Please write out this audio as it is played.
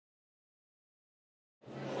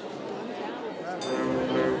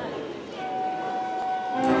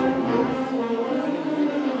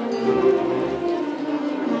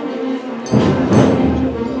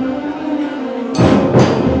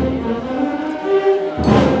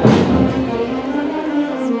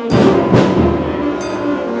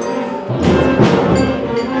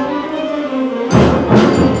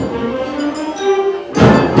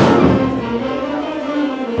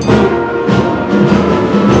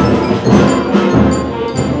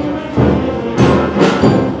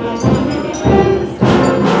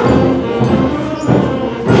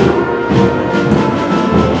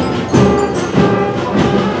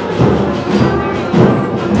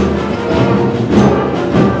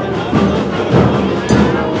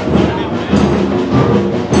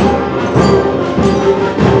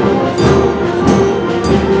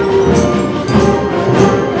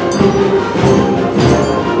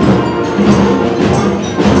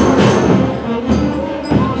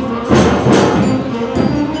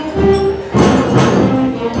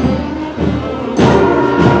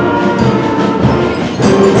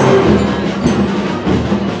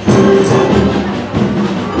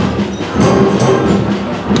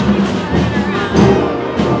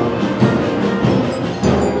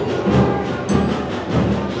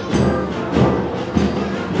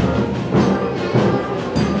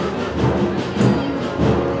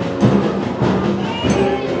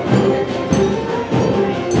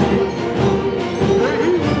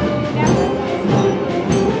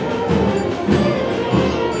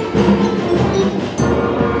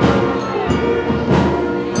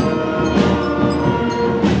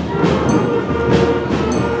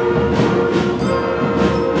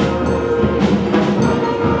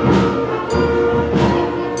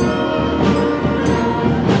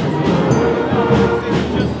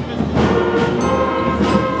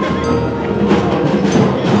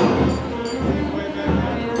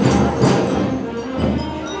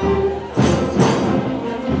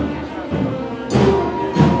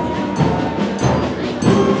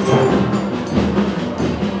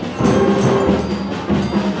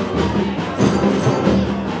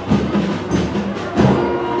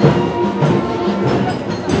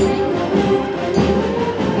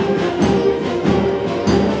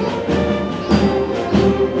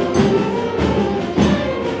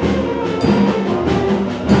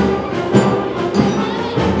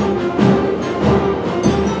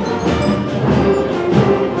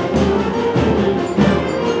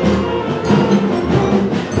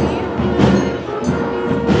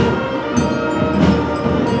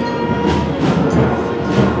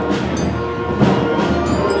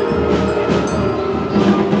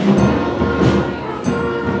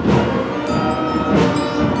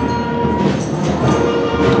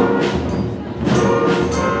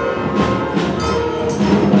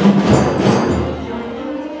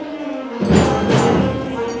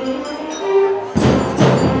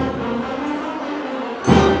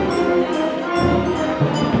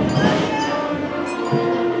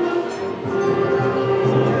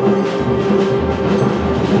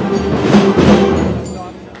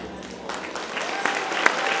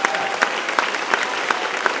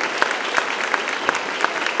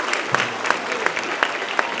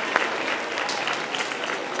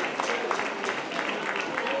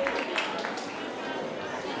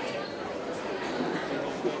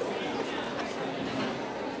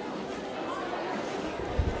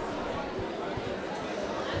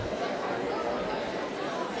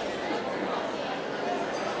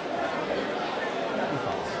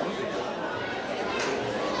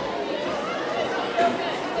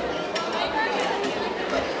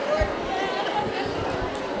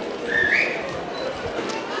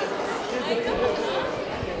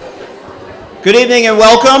Good evening and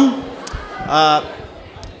welcome.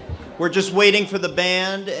 We're just waiting for the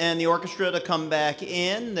band and the orchestra to come back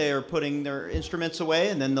in. They're putting their instruments away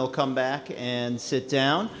and then they'll come back and sit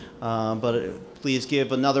down. Please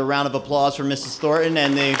give another round of applause for Mrs. Thornton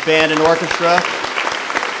and the band and orchestra.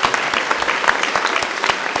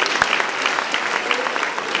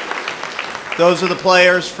 Those are the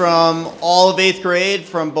players from all of 8th grade,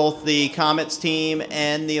 from both the Comets team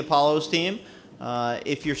and the Apollos team.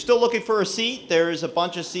 If you're still looking for a seat, there's a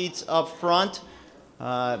bunch of seats up front.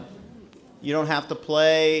 You don't have to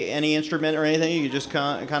play any instrument or anything. You can just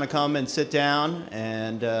kind of come and sit down,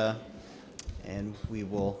 and we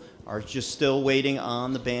are just still waiting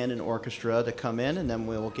on the band and orchestra to come in, and then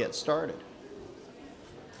we will get started.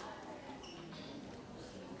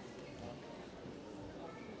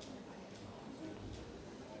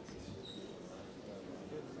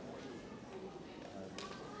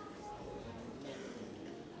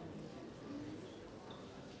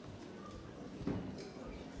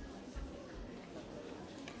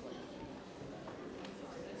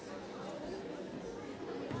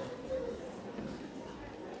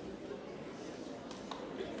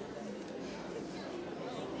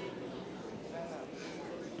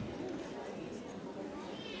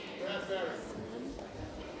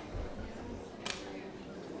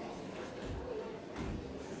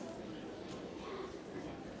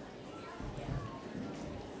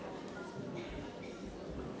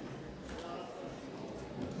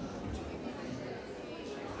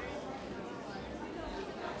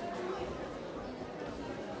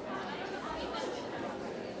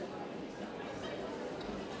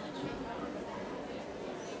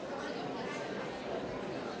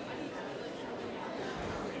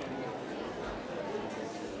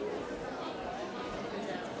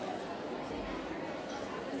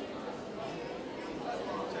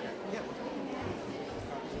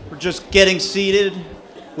 Just getting seated.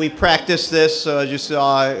 We practiced this, so as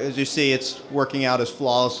you see, it's working out as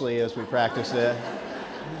flawlessly as we practiced it.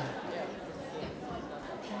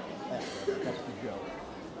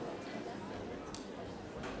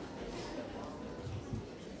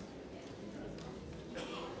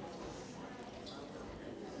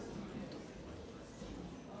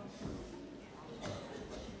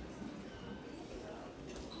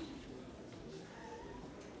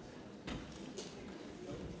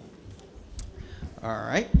 All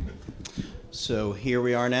right, so here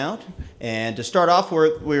we are now. And to start off,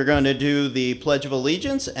 we're going to do the Pledge of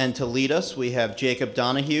Allegiance, and to lead us, we have Jacob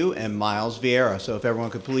Donahue and Miles Vieira. So if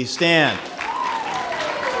everyone could please stand.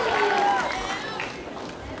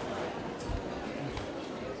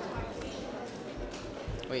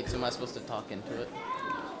 Wait, so am I supposed to talk into it?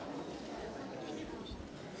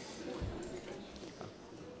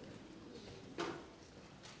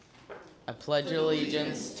 I pledge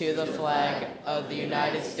allegiance to the flag of the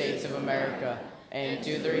United States of America and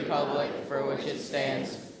to the republic for which it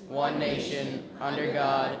stands, one nation, under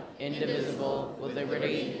God, indivisible, with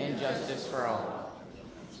liberty and justice for all.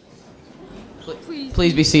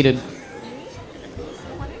 Please be seated.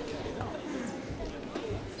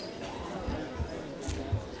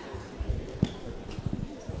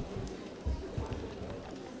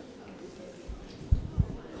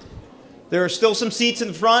 There are still some seats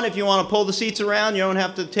in front if you want to pull the seats around. You don't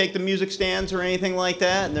have to take the music stands or anything like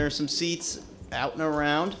that. And there are some seats out and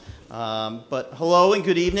around. But hello and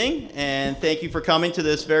good evening, and thank you for coming to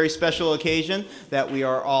this very special occasion that we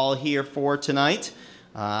are all here for tonight.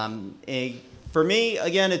 For me,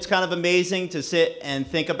 again, it's kind of amazing to sit and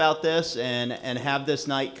think about this and have this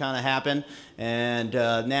night kind of happen. And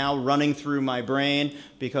now running through my brain,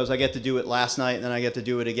 because I get to do it last night and then I get to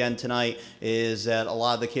do it again tonight, is that a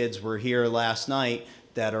lot of the kids were here last night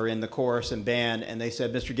that are in the chorus and band, and they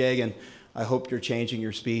said, Mr. Gagan, I hope you're changing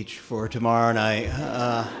your speech for tomorrow night.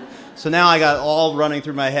 So now I got all running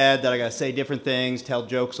through my head that I got to say different things, tell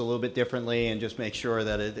jokes a little bit differently, and just make sure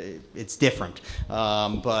that it's different.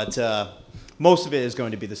 Most of it is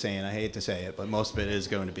going to be the same. I hate to say it, but most of it is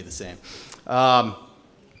going to be the same.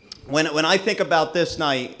 When I think about this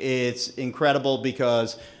night, it's incredible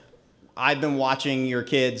because I've been watching your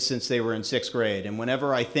kids since they were in 6th grade, and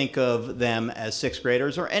whenever I think of them as 6th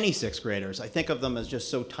graders, or any 6th graders, I think of them as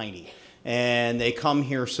just so tiny, and they come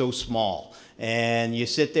here so small. And you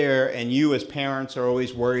sit there and you as parents are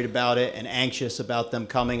always worried about it and anxious about them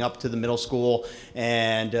coming up to the middle school.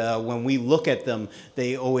 And when we look at them,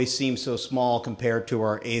 they always seem so small compared to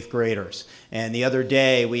our 8th graders. And the other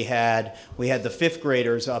day we had the 5th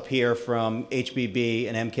graders up here from HBB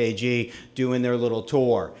and MKG doing their little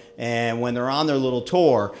tour. And when they're on their little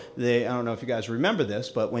tour, I don't know if you guys remember this,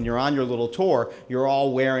 but when you're on your little tour, you're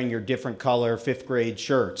all wearing your different color 5th grade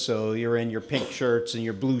shirts. So you're in your pink shirts and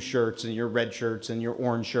your blue shirts and your red shirts and your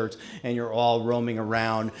orange shirts, and you're all roaming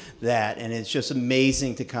around that. And it's just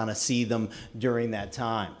amazing to kind of see them during that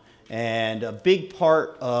time. And a big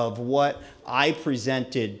part of what I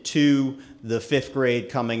presented to the 5th grade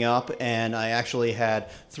coming up, and I actually had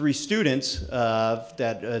 3 students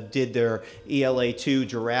that did their ELA2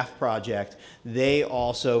 giraffe project. They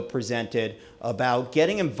also presented about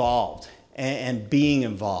getting involved and being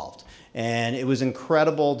involved. And it was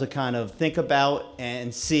incredible to kind of think about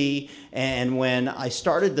and see. And when I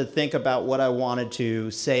started to think about what I wanted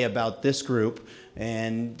to say about this group,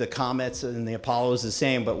 and the Comets and the Apollo is the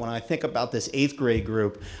same, but when I think about this 8th grade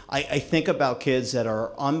group, I think about kids that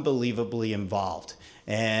are unbelievably involved.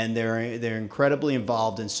 And they're incredibly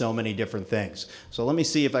involved in so many different things. So let me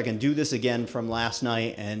see if I can do this again from last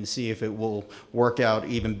night and see if it will work out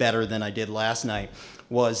even better than I did last night.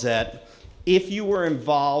 Was that if you were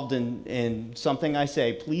involved in something I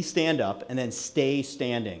say, please stand up and then stay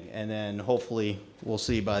standing, and then hopefully we'll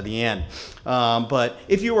see by the end. But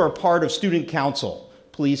if you were a part of student council,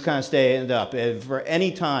 please kind of stand up. And for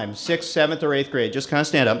any time, 6th, 7th, or 8th grade, just kind of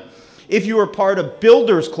stand up. If you were part of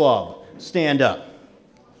Builders Club, stand up.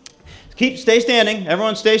 Stay standing.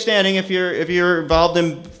 Everyone stay standing if you're involved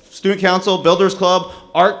in student council, Builders Club,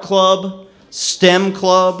 Art Club, STEM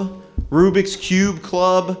Club, Rubik's Cube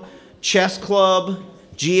Club, Chess Club,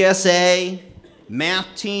 GSA,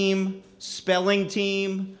 Math Team, Spelling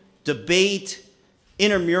Team, Debate,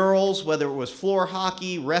 intramurals, whether it was floor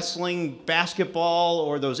hockey, wrestling, basketball,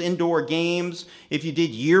 or those indoor games. If you did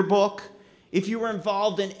yearbook, if you were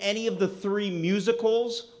involved in any of the 3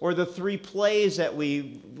 musicals or the 3 plays that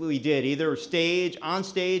we did, either on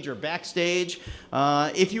stage or backstage,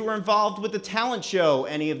 if you were involved with the talent show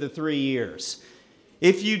any of the 3 years,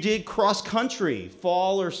 if you did cross country,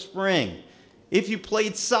 fall or spring, if you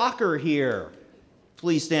played soccer here,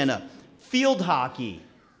 please stand up. Field hockey,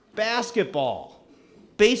 basketball,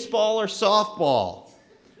 baseball or softball,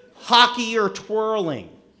 hockey or twirling,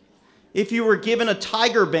 if you were given a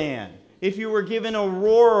Tiger Band, if you were given a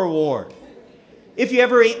Roar Award, if you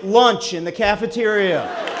ever ate lunch in the cafeteria.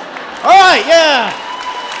 All right,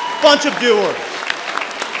 yeah, bunch of doers.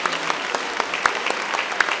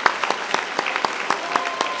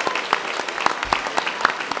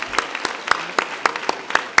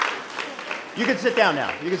 You can sit down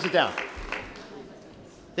now. You can sit down.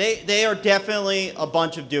 They are definitely a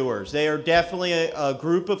bunch of doers. They are definitely a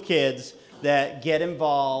group of kids that get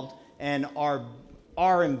involved and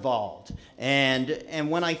are involved. And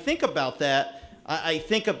when I think about that, I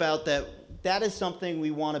think about that is something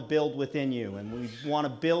we want to build within you, and we want to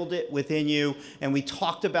build it within you. And we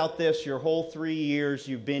talked about this your whole 3 years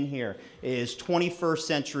you've been here, is 21st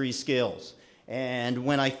century skills. And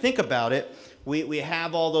when I think about it, we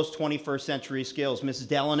have all those 21st century skills. Mrs.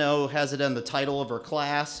 Delano has it on the title of her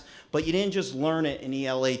class, but you didn't just learn it in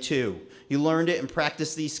ELA2. You learned it and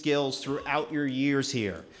practiced these skills throughout your years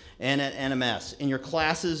here and at NMS, in your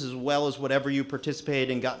classes as well as whatever you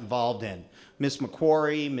participated and got involved in. Miss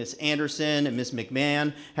McQuarrie, Miss Anderson, and Miss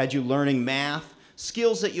McMahon had you learning math,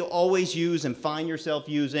 skills that you always use and find yourself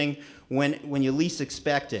using when you least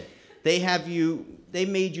expect it. They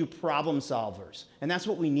made you problem solvers. And that's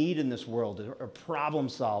what we need in this world, are problem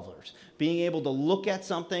solvers. Being able to look at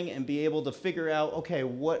something and be able to figure out, okay,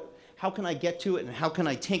 how can I get to it and how can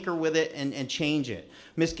I tinker with it and change it?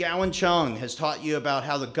 Miss Gowan Chung has taught you about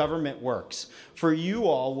how the government works. For you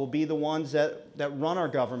all will be the ones that run our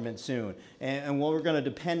government soon. And we're going to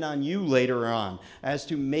depend on you later on as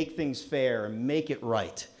to make things fair and make it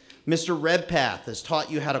right. Mr. Redpath has taught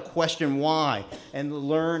you how to question why and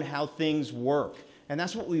learn how things work. And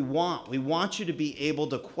that's what we want. We want you to be able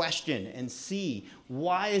to question and see,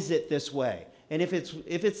 why is it this way? And if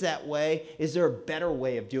it's that way, is there a better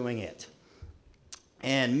way of doing it?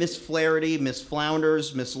 And Miss Flaherty, Miss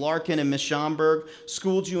Flounders, Miss Larkin, and Miss Schomburg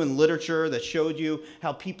schooled you in literature that showed you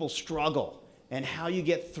how people struggle and how you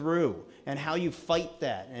get through and how you fight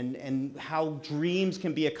that and how dreams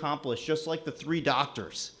can be accomplished, just like the 3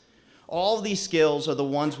 doctors. All of these skills are the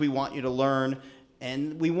ones we want you to learn,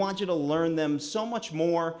 and we want you to learn them so much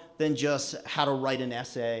more than just how to write an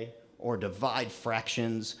essay or divide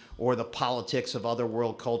fractions or the politics of other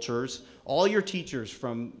world cultures. All your teachers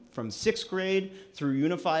from 6th grade through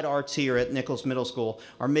Unified Arts here at Nichols Middle School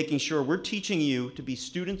are making sure we're teaching you to be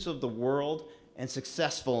students of the world and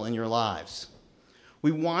successful in your lives.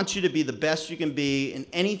 We want you to be the best you can be in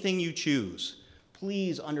anything you choose.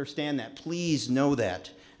 Please understand that. Please know that.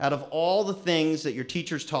 Out of all the things that your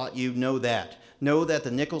teachers taught you, know that. Know that the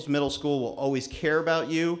Nichols Middle School will always care about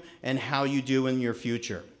you and how you do in your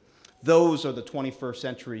future. Those are the 21st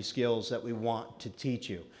century skills that we want to teach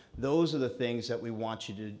you. Those are the things that we want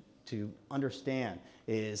you to understand,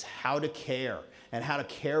 is how to care and how to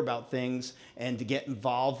care about things and to get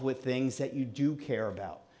involved with things that you do care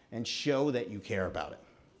about and show that you care about it.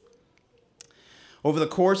 Over the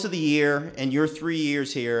course of the year and your 3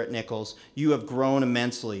 years here at Nichols, you have grown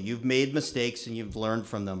immensely. You've made mistakes and you've learned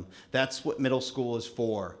from them. That's what middle school is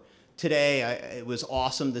for. Today, it was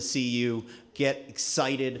awesome to see you get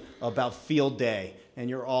excited about field day, and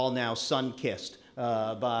you're all now sun-kissed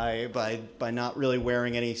by not really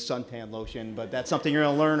wearing any suntan lotion, but that's something you're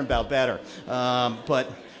going to learn about better.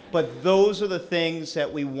 But those are the things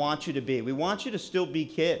that we want you to be. We want you to still be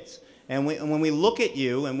kids. And when we look at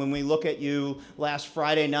you, and when we look at you last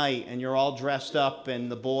Friday night, and you're all dressed up,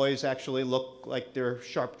 and the boys actually look like they're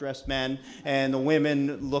sharp-dressed men, and the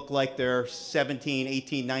women look like they're 17,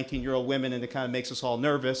 18, 19-year-old women, and it kind of makes us all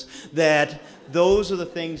nervous, that those are the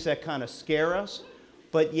things that kind of scare us.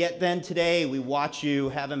 But yet then today, we watch you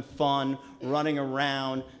having fun, running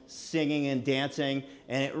around, singing and dancing,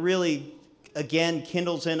 and it really, again,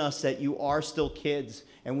 kindles in us that you are still kids,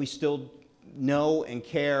 and we still know and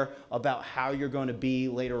care about how you're going to be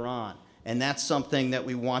later on. And that's something that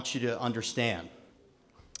we want you to understand.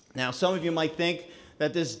 Now, some of you might think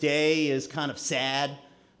that this day is kind of sad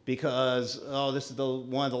because, oh, this is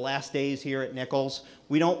one of the last days here at Nichols.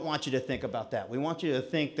 We don't want you to think about that. We want you to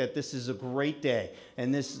think that this is a great day.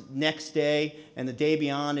 And this next day and the day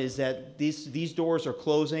beyond is that these doors are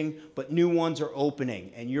closing, but new ones are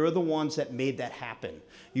opening. And you're the ones that made that happen.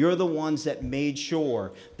 You're the ones that made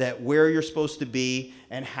sure that where you're supposed to be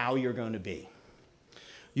and how you're going to be.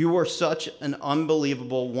 You are such an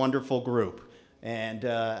unbelievable, wonderful group. And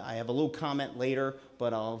I have a little comment later,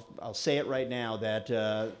 but I'll say it right now that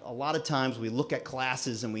a lot of times we look at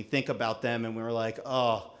classes and we think about them and we're like,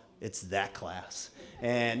 oh, it's that class.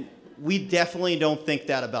 And we definitely don't think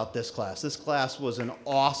that about this class. This class was an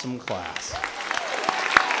awesome class.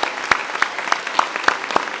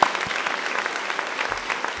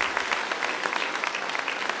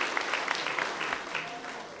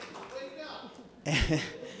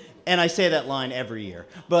 And I say that line every year.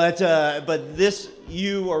 But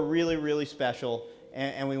you are really, really special,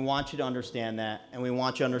 and we want you to understand that. And we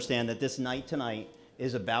want you to understand that this night tonight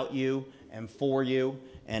is about you and for you,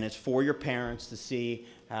 and it's for your parents to see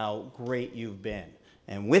how great you've been.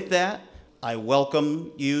 And with that, I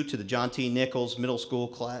welcome you to the John T. Nichols Middle School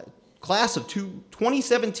Class of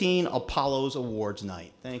 2017 Apollos Awards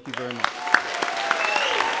Night. Thank you very much.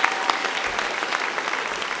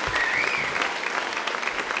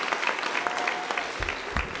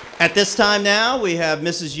 At this time now, we have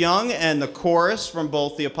Mrs. Young and the chorus from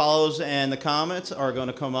both the Apollos and the Comets are going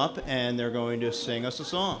to come up, and they're going to sing us a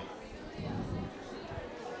song.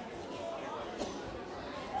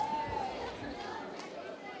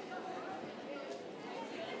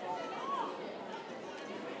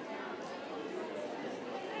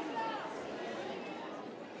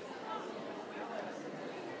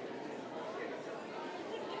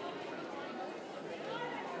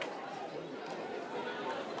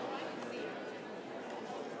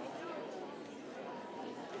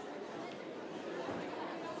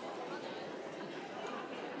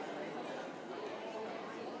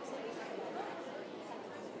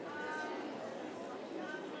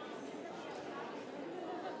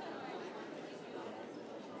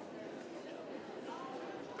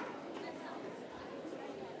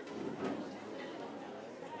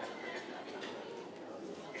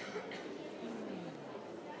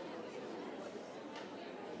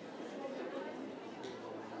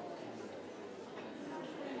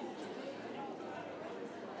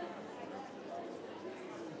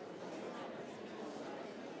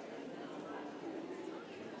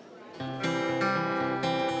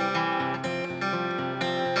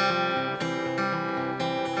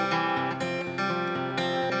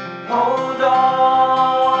 Hold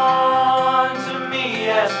on to me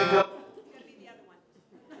as we go.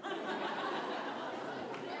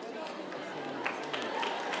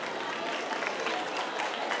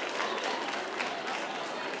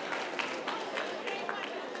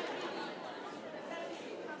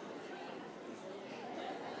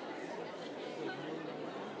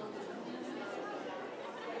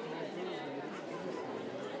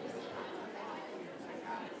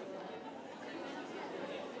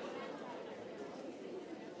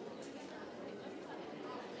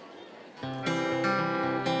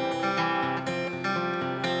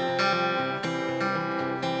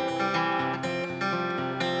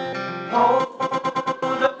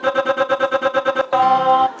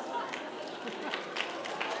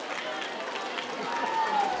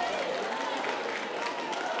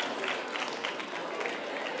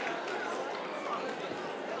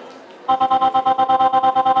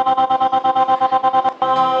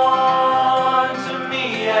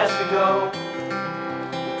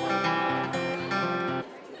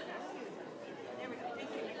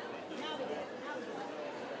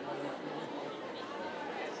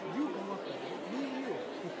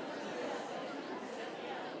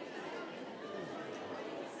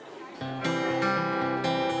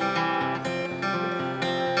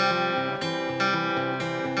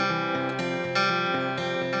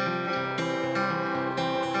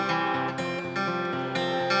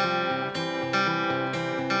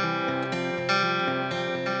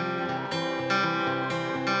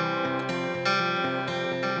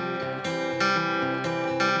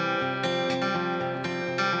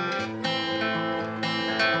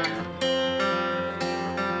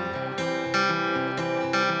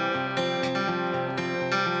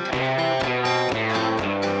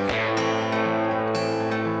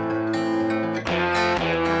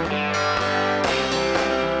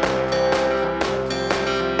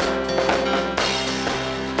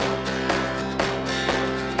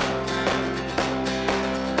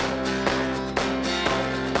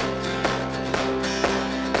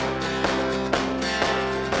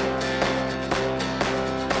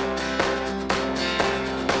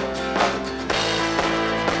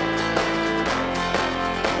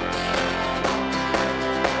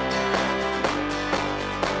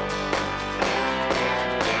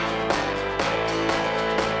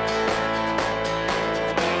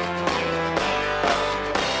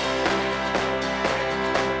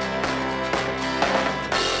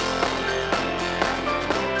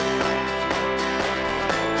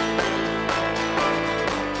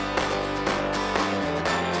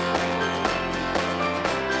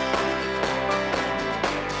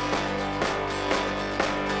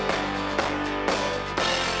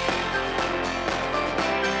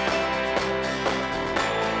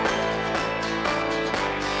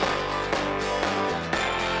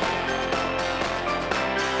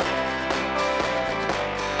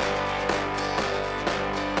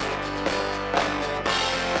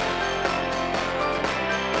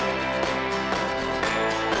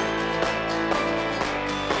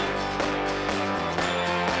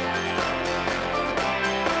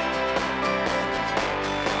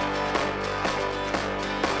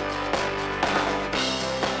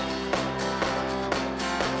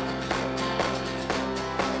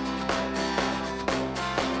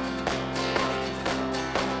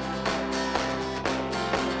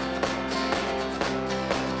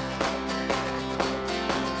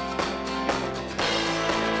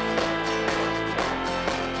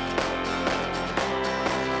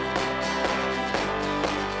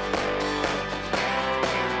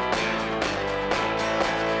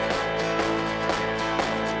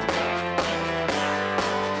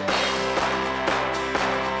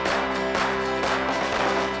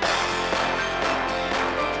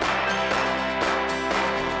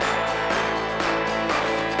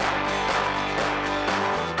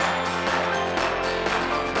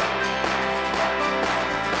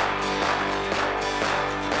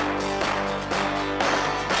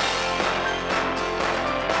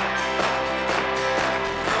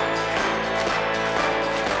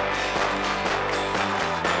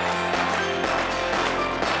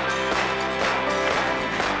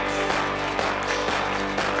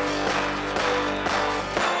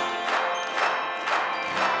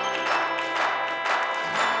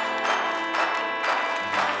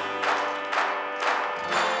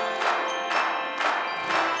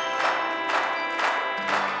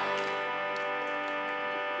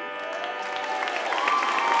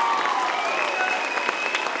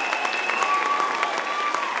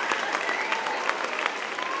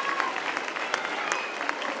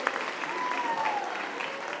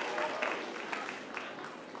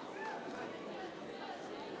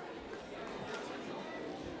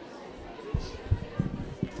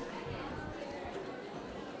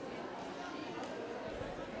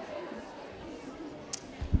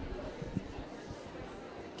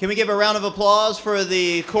 Can we give a round of applause for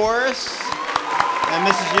the chorus and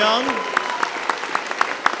Mrs. Young?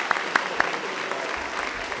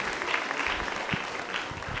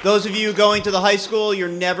 Those of you going to the high school, you're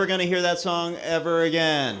never going to hear that song ever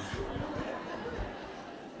again.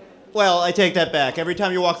 Well, I take that back. Every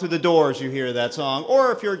time you walk through the doors, you hear that song.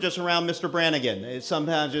 Or if you're just around Mr. Brannigan, it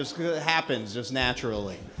sometimes just happens just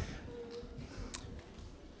naturally.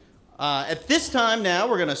 At this time now,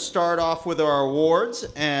 we're going to start off with our awards,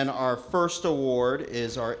 and our first award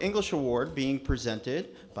is our English award being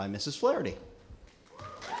presented by Mrs. Flaherty.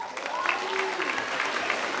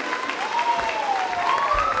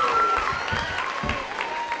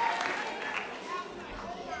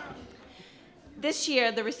 This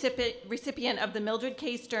year, the recipient of the Mildred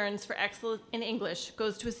K. Stearns for Excellence in English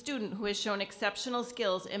goes to a student who has shown exceptional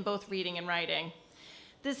skills in both reading and writing.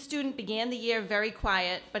 This student began the year very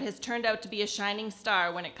quiet, but has turned out to be a shining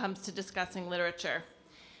star when it comes to discussing literature.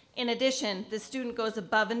 In addition, this student goes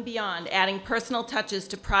above and beyond, adding personal touches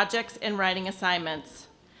to projects and writing assignments.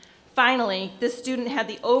 Finally, this student had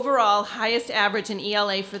the overall highest average in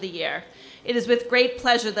ELA for the year. It is with great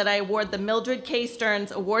pleasure that I award the Mildred K.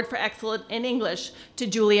 Stearns Award for Excellence in English to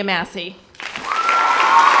Julia Massey.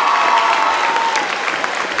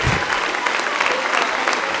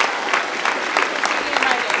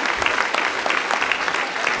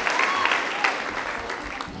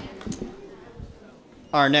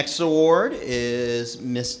 Our next award is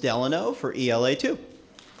Miss Delano for ELA 2.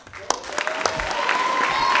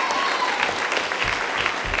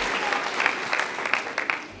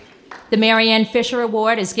 The Marianne Fisher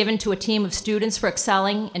Award is given to a team of students for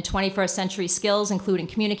excelling in 21st century skills, including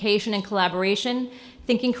communication and collaboration,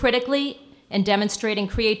 thinking critically, and demonstrating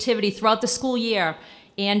creativity throughout the school year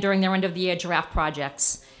and during their end-of-the-year draft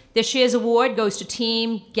projects. This year's award goes to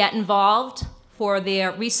Team Get Involved for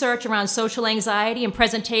their research around social anxiety and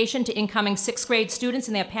presentation to incoming 6th grade students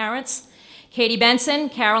and their parents, Katie Benson,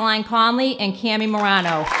 Caroline Conley, and Cami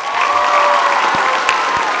Morano.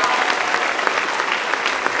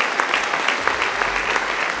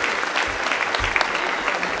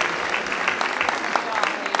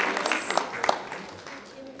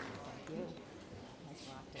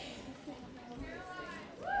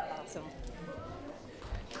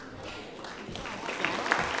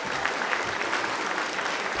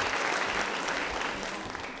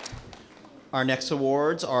 Our next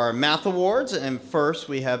awards are math awards, and first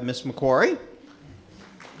we have Miss McQuarrie.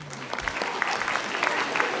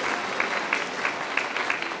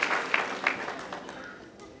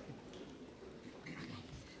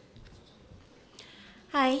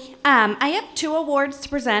 Hi, I have 2 awards to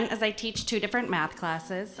present as I teach 2 different math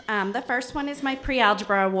classes. The first one is my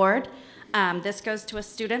pre-algebra award. This goes to a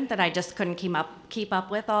student that I just couldn't keep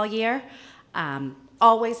up with all year.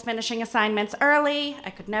 Always finishing assignments early. I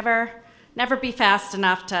could never be fast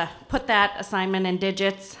enough to put that assignment in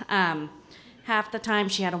digits. Half the time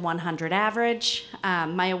she had a 100 average.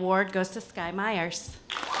 My award goes to Sky Myers.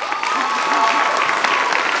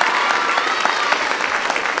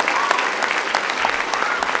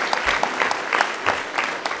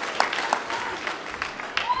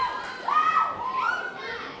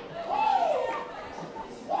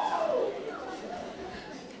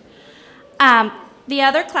 The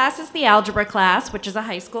other class is the algebra class, which is a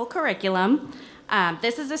high school curriculum.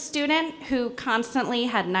 This is a student who constantly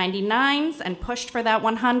had 99s and pushed for that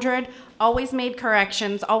 100, always made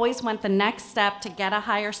corrections, always went the next step to get a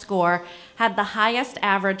higher score, had the highest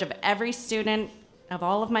average of every student of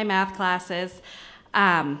all of my math classes,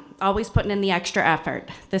 always putting in the extra effort.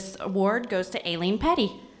 This award goes to Aileen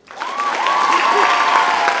Petty.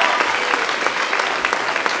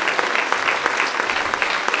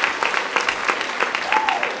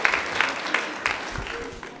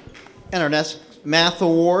 And our next math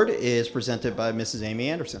award is presented by Mrs. Amy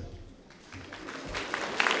Anderson.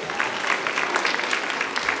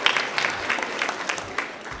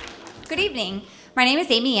 Good evening. My name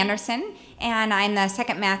is Amy Anderson, and I'm the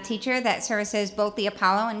second math teacher that services both the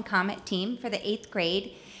Apollo and Comet team for the 8th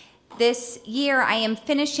grade. This year, I am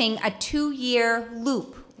finishing a 2-year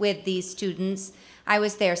loop with these students. I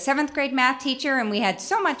was their 7th grade math teacher, and we had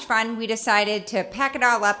so much fun, we decided to pack it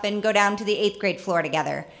all up and go down to the 8th grade floor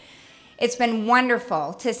together. It's been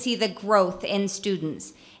wonderful to see the growth in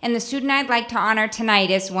students. And the student I'd like to honor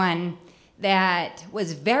tonight is one that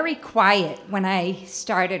was very quiet when I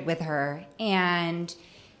started with her, and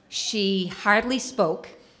she hardly spoke.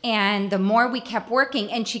 And the more we kept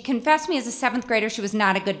working, and she confessed me as a 7th grader she was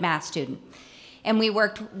not a good math student. And we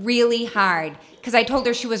worked really hard because I told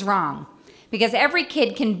her she was wrong. Because every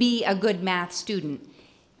kid can be a good math student,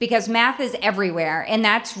 because math is everywhere, and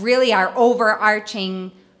that's really our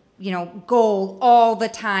overarching goal all the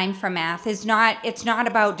time for math. It's not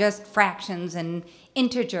about just fractions and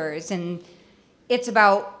integers, and it's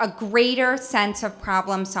about a greater sense of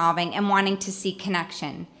problem solving and wanting to see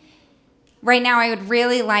connection. Right now, I would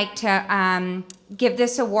really like to give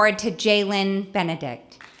this award to Jalen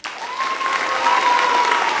Benedict.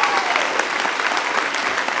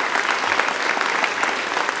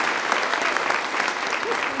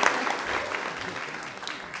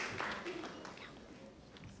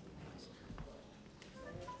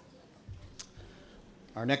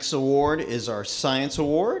 Our next award is our Science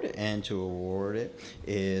Award, and to award it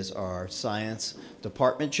is our Science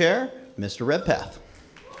Department Chair, Mr. Redpath.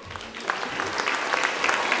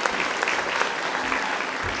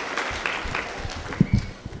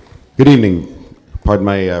 Good evening. Pardon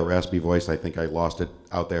my raspy voice. I think I lost it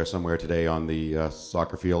out there somewhere today on the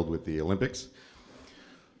soccer field with the Olympics.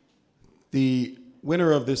 The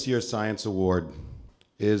winner of this year's Science Award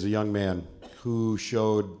is a young man who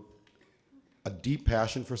showed a deep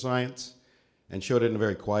passion for science and showed it in a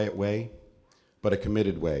very quiet way, but a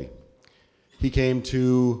committed way. He came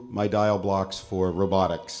to my dial blocks for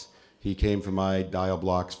robotics. He came for my dial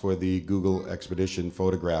blocks for the Google expedition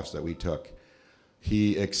photographs that we took.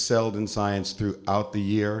 He excelled in science throughout the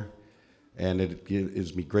year, and it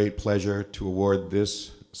gives me great pleasure to award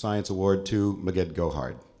this Science Award to Maged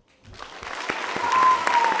Gohard.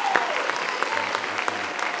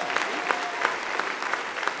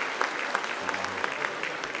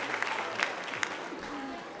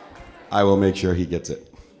 I will make sure he gets it.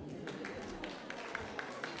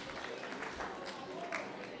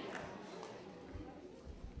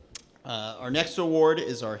 Our next award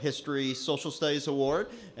is our History Social Studies Award,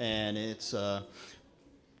 and it's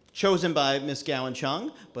chosen by Miss Gowan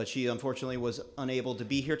Chung, but she unfortunately was unable to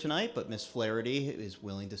be here tonight, but Miss Flaherty is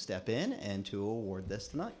willing to step in and to award this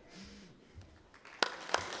tonight.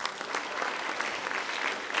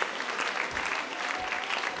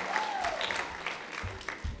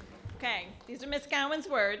 Okay, these are Miss Gowan's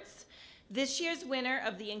words. This year's winner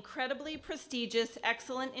of the incredibly prestigious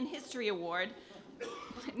Excellent in History Award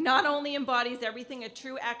not only embodies everything a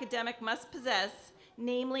true academic must possess,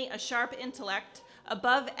 namely a sharp intellect,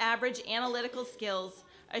 above average analytical skills,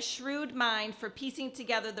 a shrewd mind for piecing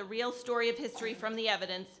together the real story of history from the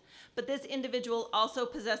evidence, but this individual also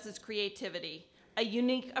possesses creativity, a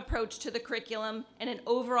unique approach to the curriculum, and an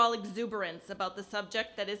overall exuberance about the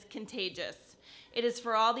subject that is contagious. It is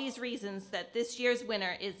for all these reasons that this year's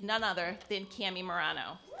winner is none other than Cami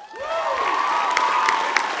Morano.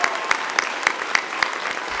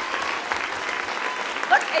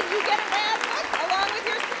 Look, and you get a rad book along with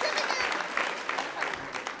your certificate.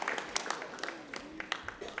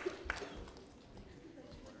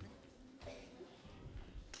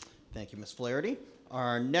 Thank you, Ms. Flaherty.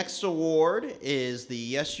 Our next award is the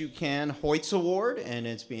Yes You Can Hoyts Award, and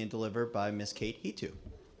it's being delivered by Ms. Kate Hitu.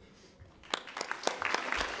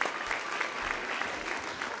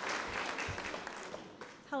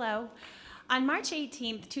 Hello. On March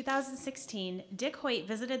 18, 2016, Dick Hoyt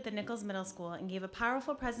visited the Nichols Middle School and gave a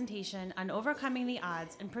powerful presentation on overcoming the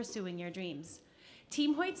odds and pursuing your dreams.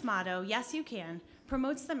 Team Hoyt's motto, Yes You Can,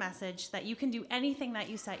 promotes the message that you can do anything that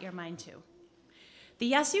you set your mind to. The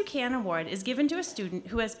Yes You Can Award is given to a student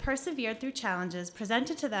who has persevered through challenges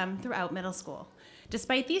presented to them throughout middle school.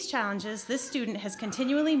 Despite these challenges, this student has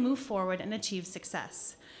continually moved forward and achieved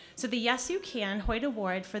success. So the Yes You Can Hoyt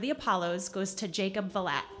Award for the Apollos goes to Jacob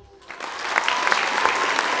Villat.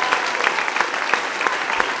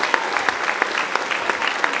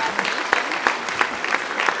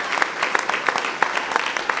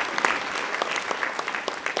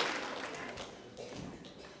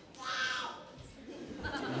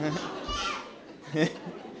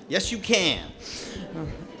 Yes, you can.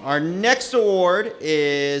 Our next award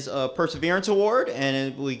is a Perseverance Award, and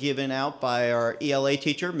it will be given out by our ELA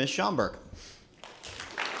teacher, Ms. Schomburg.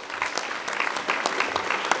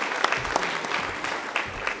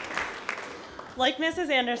 Like Mrs.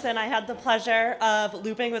 Anderson, I had the pleasure of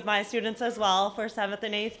looping with my students as well for 7th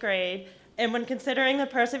and 8th grade. And when considering the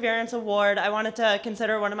Perseverance Award, I wanted to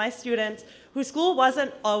consider one of my students whose school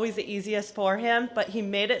wasn't always the easiest for him, but he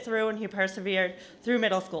made it through and he persevered through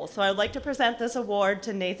middle school. So I would like to present this award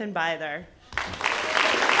to Nathan Byther.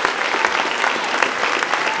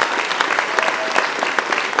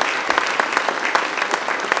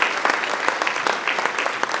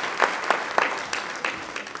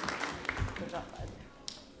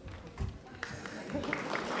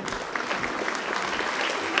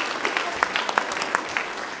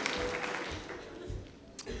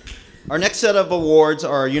 Our next set of awards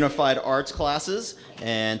are Unified Arts classes,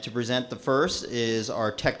 And to present the first is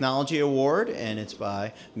our Technology Award, and it's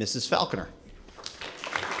by Mrs. Falconer.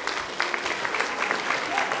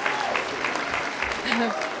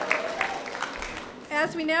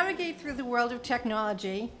 As we navigate through the world of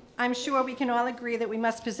technology, I'm sure we can all agree that we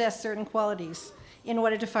must possess certain qualities in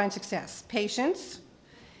order to find success. Patience,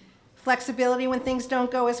 flexibility when things don't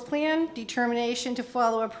go as planned, determination to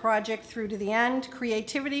follow a project through to the end,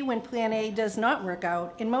 creativity when plan A does not work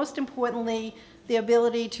out, and most importantly, the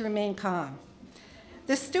ability to remain calm.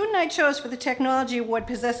 The student I chose for the Technology Award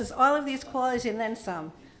possesses all of these qualities and then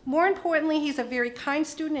some. More importantly, he's a very kind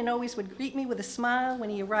student and always would greet me with a smile when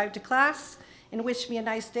he arrived to class and wished me a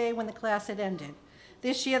nice day when the class had ended.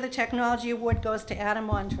 This year, the Technology Award goes to Adam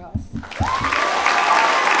Montross.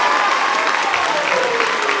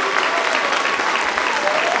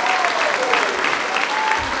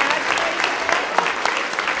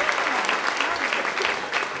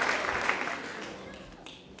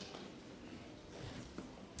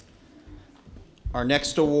 Our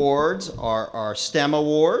next awards are our STEM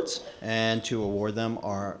awards, and to award them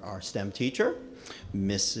are our STEM teacher,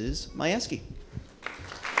 Mrs. Majewski.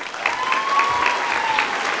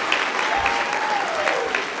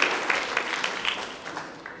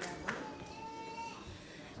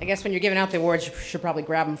 I guess when you're giving out the awards, you should probably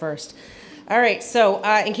grab them first. All right, so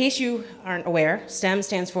in case you aren't aware, STEM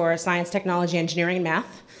stands for Science, Technology, Engineering, and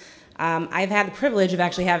Math. I've had the privilege of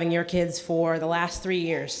actually having your kids for the last 3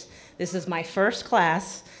 years. This is my first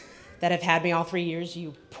class that have had me all 3 years,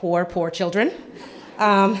 you poor, poor children.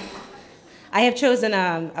 I have chosen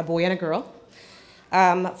a boy and a girl.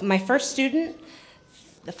 My first student,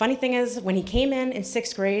 the funny thing is, when he came in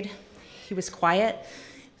 6th grade, he was quiet,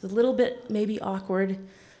 a little bit maybe awkward,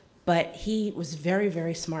 but he was very,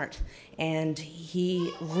 very smart. And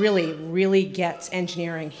he really, really gets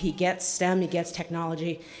engineering. He gets STEM, he gets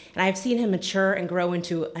technology. And I've seen him mature and grow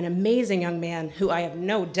into an amazing young man who I have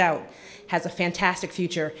no doubt has a fantastic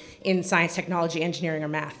future in science, technology, engineering, or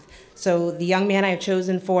math. So the young man I have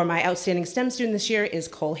chosen for my outstanding STEM student this year is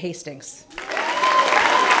Cole Hastings.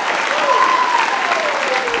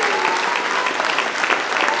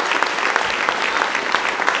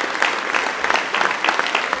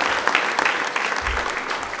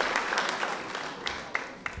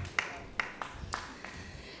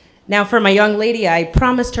 Now for my young lady, I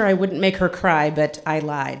promised her I wouldn't make her cry, but I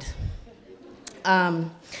lied. The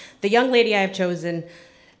young lady I have chosen,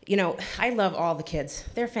 you know, I love all the kids.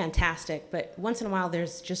 They're fantastic, but once in a while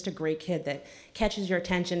there's just a great kid that catches your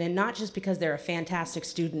attention, and not just because they're a fantastic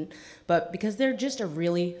student, but because they're just a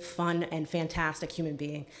really fun and fantastic human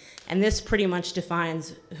being. And this pretty much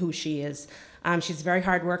defines who she is. She's a very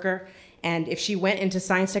hard worker, and if she went into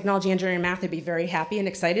science, technology, engineering, and math, I'd be very happy and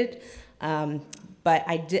excited. But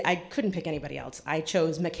I couldn't pick anybody else. I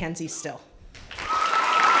chose Mackenzie Still.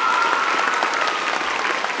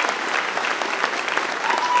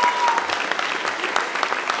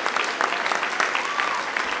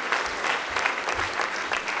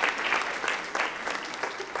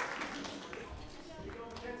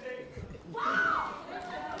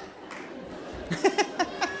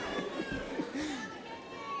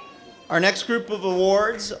 Our next group of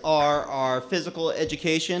awards are our Physical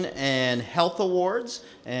Education and Health Awards,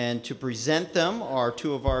 and to present them are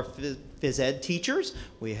two of our phys ed teachers.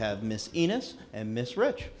 We have Miss Enos and Miss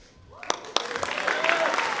Rich.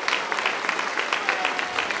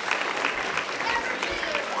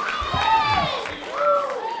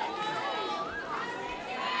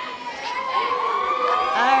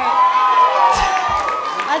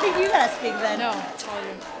 I think you gotta speak then. No, it's all you.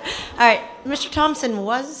 All right, Mr. Thompson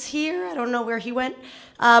was here. I don't know where he went.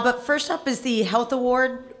 But first up is the Health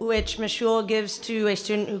Award, which Ms. Schul gives to a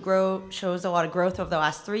student who shows a lot of growth over the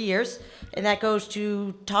last 3 years, and that goes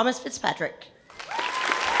to Thomas Fitzpatrick.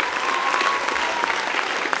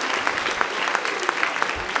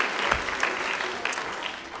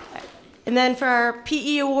 And then for our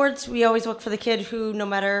PE awards, we always look for the kid who, no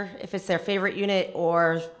matter if it's their favorite unit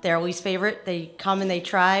or their least favorite, they come and they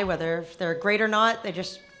try, whether they're great or not, they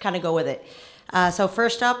just kind of go with it. So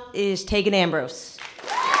first up is Tegan Ambrose.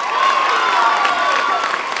 Are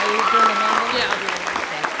you doing the handle? Yeah, I'll do the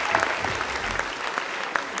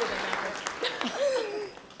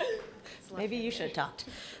handle. Maybe you should have talked.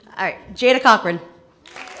 All right, Jada Cochran.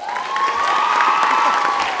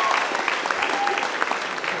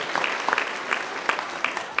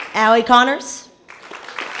 Allie Connors.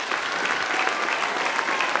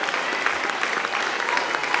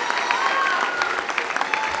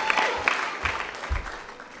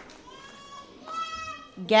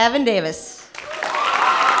 Gavin Davis.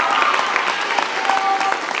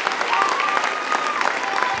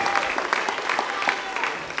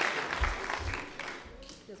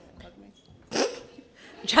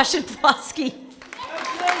 Shedlowski.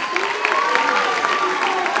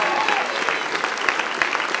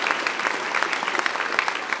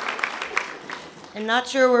 And not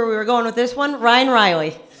sure where we were going with this one, Ryan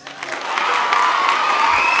Riley.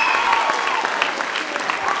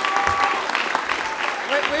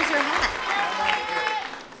 Where's your hat?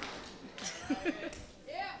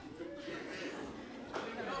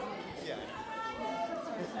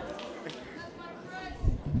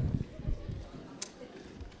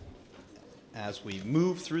 As we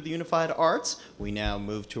move through the Unified Arts, we now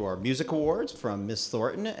move to our music awards from Miss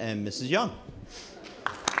Thornton and Mrs. Young.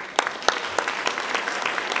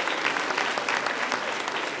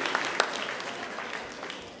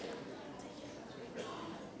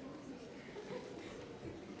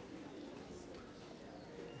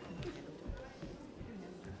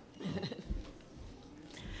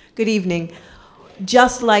 Good evening.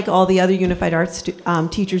 Just like all the other Unified Arts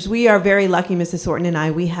teachers, we are very lucky, Mrs. Thornton and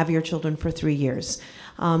I, we have your children for 3 years.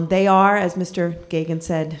 They are, as Mr. Gagan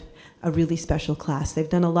said, a really special class. They've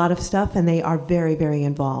done a lot of stuff and they are very, very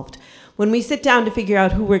involved. When we sit down to figure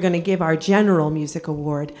out who we're going to give our general music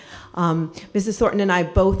award, Mrs. Thornton and I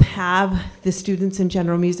both have the students in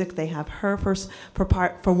general music. They have her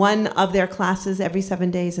for one of their classes every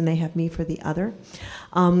 7 days, and they have me for the other.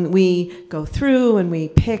 We go through and we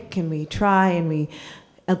pick and we try and we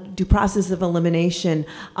do process of elimination.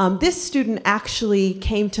 This student actually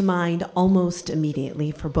came to mind almost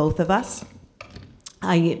immediately for both of us.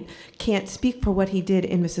 I can't speak for what he did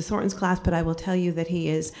in Mrs. Thornton's class, but I will tell you that he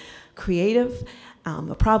is creative,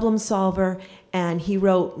 a problem solver, and he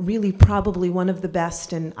wrote really probably one of the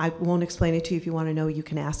best, and I won't explain it to you. If you want to know, you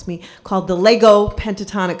can ask me, called the Lego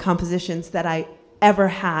pentatonic compositions that I ever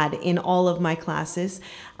had in all of my classes.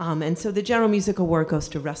 And so the General Music Award goes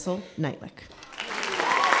to Russell Knightlick.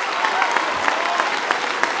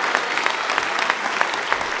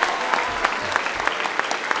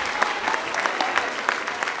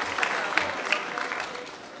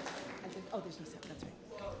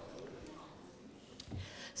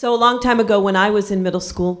 So a long time ago when I was in middle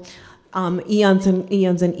school, eons and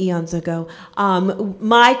eons and eons ago,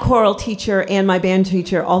 my choral teacher and my band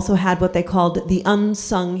teacher also had what they called the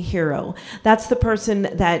unsung hero. That's the person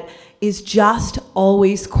that is just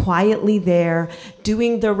always quietly there,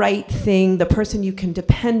 doing the right thing, the person you can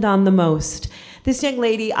depend on the most. This young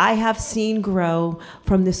lady I have seen grow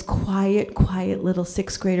from this quiet, quiet little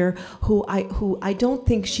sixth grader who I don't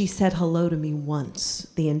think she said hello to me once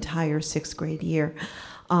the entire sixth grade year.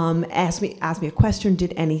 Asked me a question,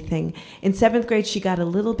 did anything. In seventh grade, she got a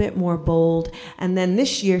little bit more bold, and then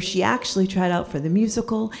this year, she actually tried out for the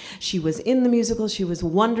musical. She was in the musical, she was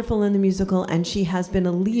wonderful in the musical, and she has been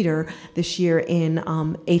a leader this year in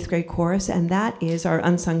eighth grade chorus, and that is our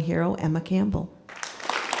unsung hero, Emma Campbell.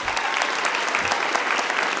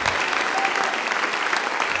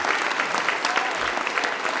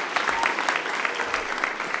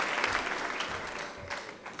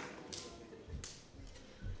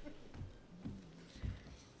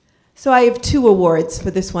 So I have 2 awards for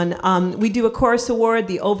this one. We do a chorus award,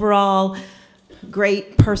 the overall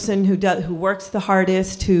great person who works the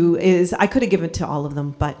hardest, who is, I could have given it to all of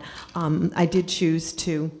them, but I did choose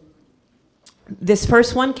to. This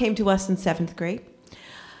first one came to us in 7th grade.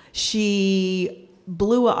 She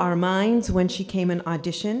blew our minds when she came and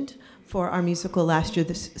auditioned for our musical last year,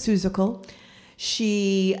 the Susical.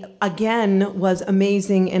 She, again, was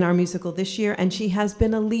amazing in our musical this year, and she has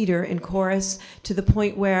been a leader in chorus to the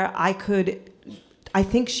point where I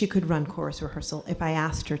think she could run chorus rehearsal if I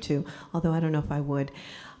asked her to, although I don't know if I would.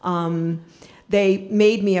 They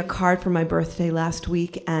made me a card for my birthday last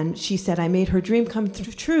week, and she said I made her dream come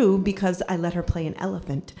true because I let her play an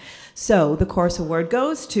elephant. So the chorus award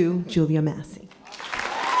goes to Julia Massey.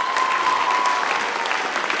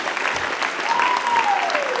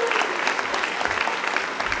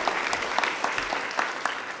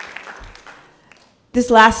 This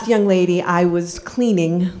last young lady, I was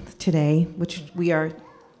cleaning today, which we are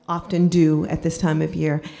often do at this time of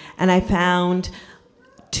year, and I found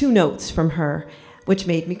 2 notes from her, which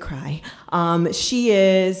made me cry. She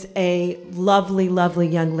is a lovely, lovely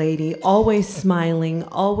young lady, always smiling,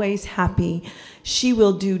 always happy. She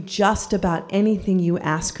will do just about anything you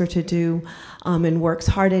ask her to do, and works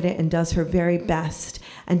hard at it and does her very best.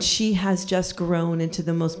 And she has just grown into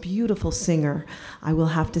the most beautiful singer, I will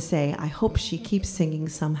have to say. I hope she keeps singing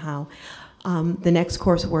somehow. The next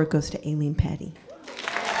chorus award goes to Aileen Petty.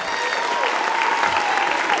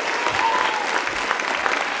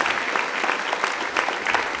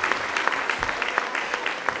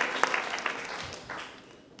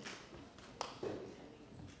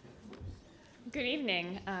 Good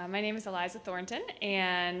evening. My name name is Eliza Thornton,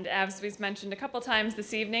 and as we've mentioned a couple times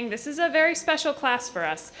this evening, this is a very special class for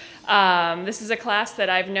us. This is a class that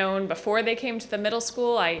I've known before they came to the middle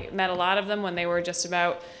school. I met a lot of them when they were just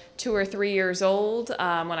about 2 or 3 years old, when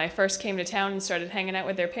I first came to town and started hanging out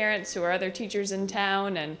with their parents, who are other teachers in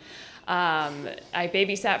town, and I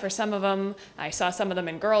babysat for some of them. I saw some of them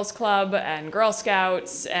in Girls Club and Girl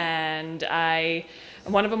Scouts, and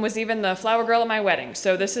one of them was even the flower girl at my wedding.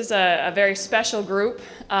 So this is a very special group,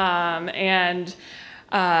 and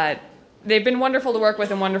they've been wonderful to work with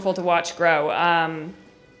and wonderful to watch grow.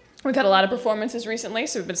 We've had a lot of performances recently,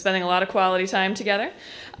 so we've been spending a lot of quality time together.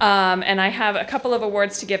 And I have a couple of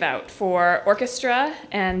awards to give out for orchestra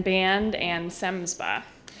and band and SEMSBA.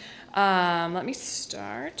 Let me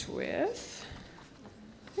start with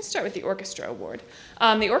the Orchestra Award.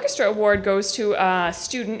 The Orchestra Award goes to a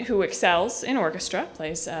student who excels in orchestra,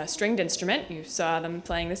 plays a stringed instrument. You saw them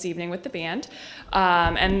playing this evening with the band.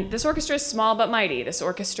 And this orchestra is small but mighty. This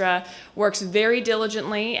orchestra works very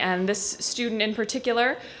diligently, and this student in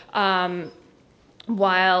particular,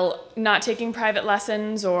 while not taking private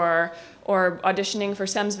lessons or auditioning for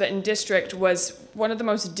SEMSBA in district, was one of the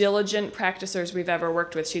most diligent practicers we've ever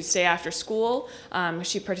worked with. She'd stay after school.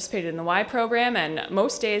 She participated in the Y program, and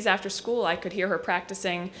most days after school I could hear her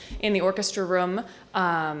practicing in the orchestra room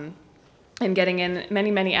and getting in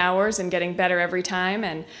many, many hours and getting better every time.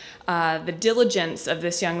 And the diligence of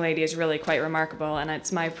this young lady is really quite remarkable, and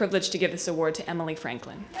it's my privilege to give this award to Emily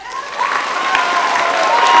Franklin.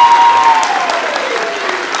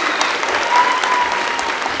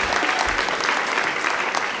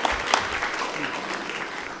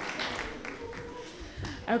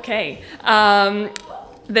 Okay,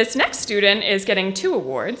 this next student is getting 2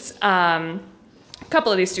 awards. A couple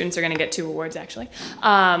of these students are going to get 2 awards, actually.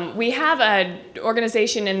 We have an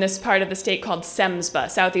organization in this part of the state called SEMSBA,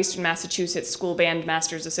 Southeastern Massachusetts School Band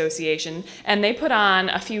Masters Association, and they put on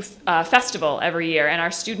a few festival every year, and our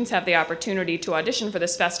students have the opportunity to audition for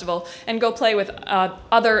this festival and go play with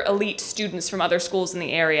other elite students from other schools in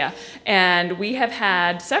the area. And we have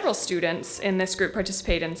had several students in this group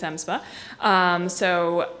participate in SEMSBA.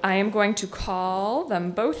 So I am going to call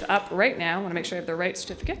them both up right now. I want to make sure I have the right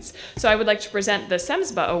certificates. So I would like to present the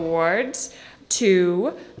SEMSBA Awards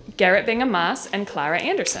to Garrett Bingham-Moss and Clara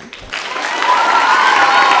Anderson.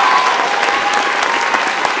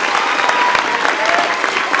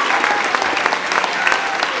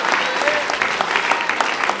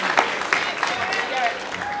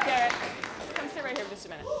 Garrett, come sit right here for just a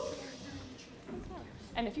minute.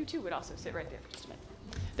 And if you two would also sit right there for just a minute.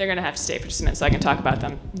 They're going to have to stay for just a minute so I can talk about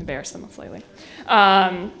them, embarrass them slightly.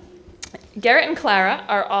 Garrett and Clara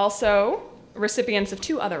are also recipients of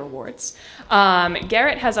 2 other awards.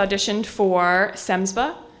 Garrett has auditioned for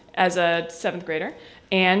SEMSBA as a 7th grader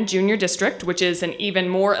and Junior District, which is an even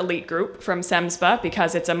more elite group from SEMSBA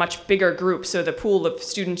because it's a much bigger group, so the pool of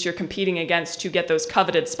students you're competing against to get those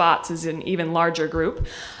coveted spots is an even larger group.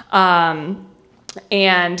 And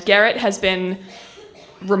Garrett has been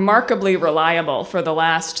remarkably reliable for the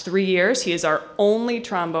last 3 years. He is our only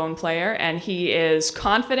trombone player, and he is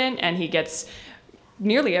confident, and he gets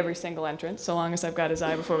nearly every single entrance, so long as I've got his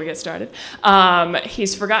eye before we get started.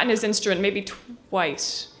 He's forgotten his instrument maybe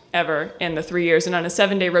twice ever in the 3 years, and on a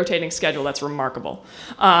 7-day rotating schedule, that's remarkable.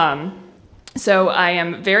 So I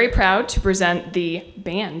am very proud to present the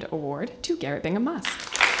Band Award to Garrett Bingham-Moss.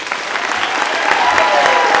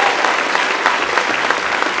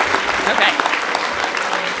 Okay.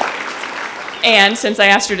 And since I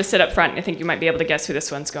asked her to sit up front, I think you might be able to guess who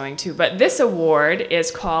this one's going to. But this award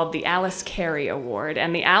is called the Alice Carey Award.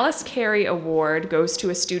 And the Alice Carey Award goes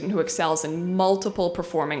to a student who excels in multiple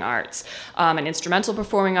performing arts. An instrumental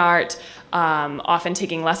performing art, often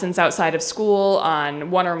taking lessons outside of school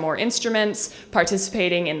on 1 or more instruments,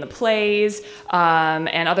 participating in the plays,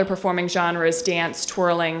 and other performing genres, dance,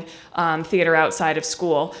 twirling, theater outside of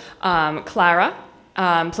school. Clara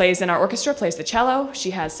plays in our orchestra, plays the cello.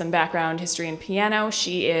 She has some background history in piano.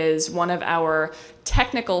 She is one of our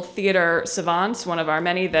technical theater savants, one of our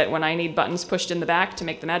many that when I need buttons pushed in the back to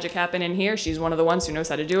make the magic happen in here, she's one of the ones who knows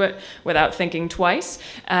how to do it without thinking twice.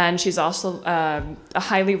 And she's also a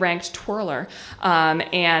highly ranked twirler.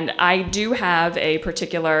 And I do have a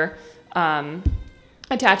particular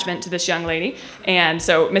attachment to this young lady. And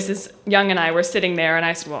so Mrs. Young and I were sitting there, and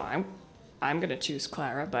I said, well, I'm going to choose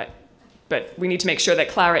Clara, but we need to make sure that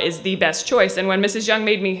Clara is the best choice. And when Mrs. Young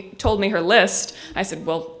told me her list, I said,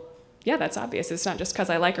 well, yeah, that's obvious. It's not just because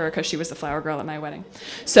I like her or because she was the flower girl at my wedding.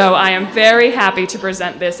 So I am very happy to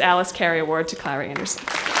present this Alice Carey Award to Clara Anderson.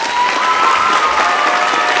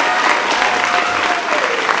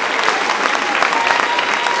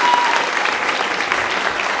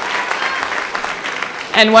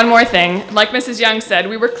 And one more thing, like Mrs. Young said,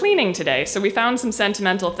 we were cleaning today, so we found some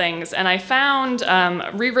sentimental things, and I found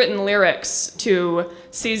rewritten lyrics to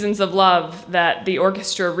Seasons of Love that the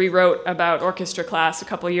orchestra rewrote about orchestra class a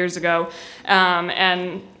couple years ago,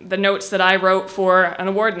 and the notes that I wrote for an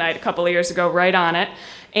award night a couple of years ago right on it.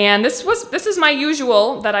 And this is my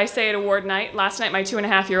usual that I say at award night. Last night, my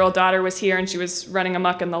 2.5-year-old daughter was here, and she was running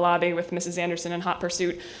amok in the lobby with Mrs. Anderson in hot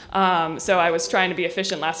pursuit. So I was trying to be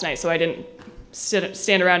efficient last night, so I didn't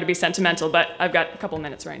stand around to be sentimental, but I've got a couple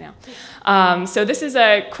minutes right now. So this is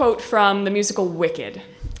a quote from the musical Wicked.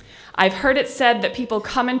 "I've heard it said that people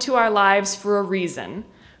come into our lives for a reason,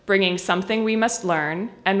 bringing something we must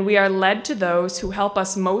learn, and we are led to those who help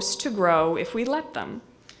us most to grow if we let them,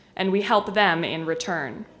 and we help them in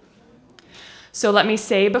return. So let me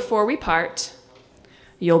say before we part,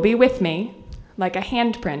 you'll be with me like a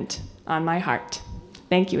handprint on my heart."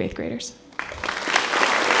 Thank you, 8th graders.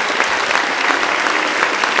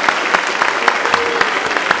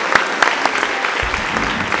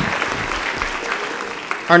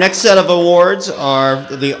 Our next set of awards are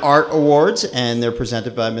the Art Awards, and they're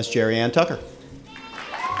presented by Miss Jerry Ann Tucker.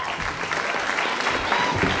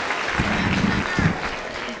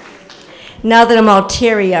 Now that I'm all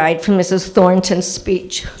teary-eyed from Mrs. Thornton's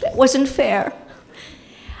speech, that wasn't fair.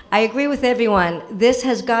 I agree with everyone. This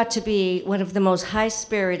has got to be one of the most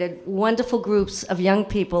high-spirited, wonderful groups of young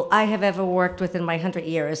people I have ever worked with in my 100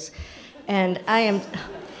 years. And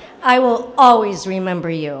I will always remember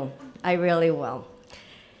you. I really will.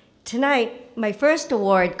 Tonight, my first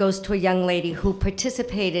award goes to a young lady who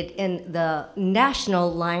participated in the National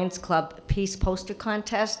Lions Club Peace Poster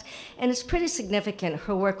Contest, and it's pretty significant.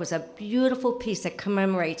 Her work was a beautiful piece that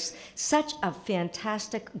commemorates such a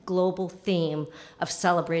fantastic global theme of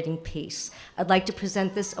celebrating peace. I'd like to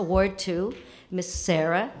present this award to Miss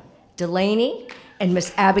Sarah Delaney and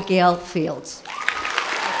Miss Abigail Fields.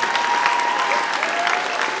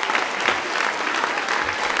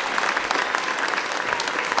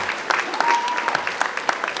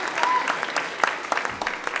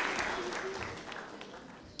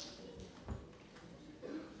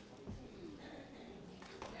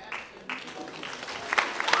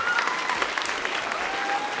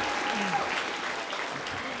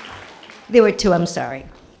 There were two, I'm sorry.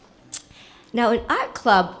 Now, in art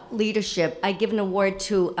club leadership, I give an award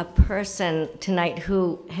to a person tonight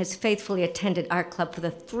who has faithfully attended art club for the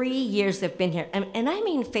 3 years they've been here. And I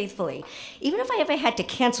mean faithfully. Even if I ever had to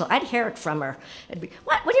cancel, I'd hear it from her. I'd be,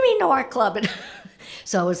 what do you mean no art club?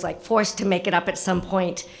 So I was like forced to make it up at some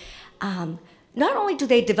point. Not only do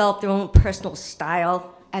they develop their own personal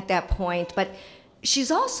style at that point, but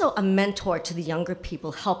she's also a mentor to the younger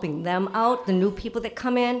people, helping them out, the new people that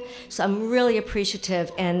come in. So I'm really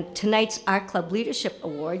appreciative. And tonight's Art Club Leadership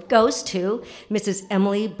Award goes to Mrs.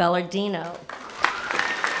 Emily Bellardino.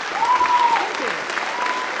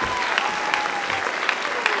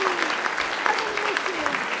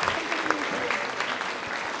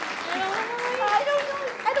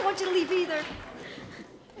 I don't want you to leave either.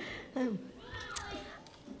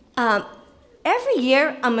 Every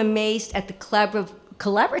year, I'm amazed at the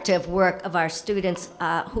collaborative work of our students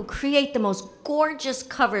who create the most gorgeous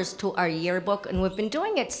covers to our yearbook, and we've been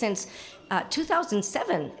doing it since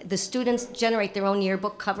 2007. The students generate their own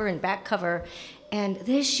yearbook cover and back cover, and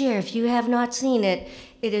this year, if you have not seen it,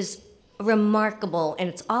 it is remarkable, and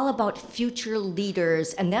it's all about future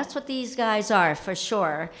leaders, and that's what these guys are, for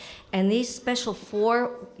sure. And these special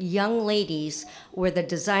 4 young ladies were the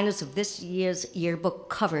designers of this year's yearbook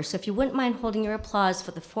cover. So if you wouldn't mind holding your applause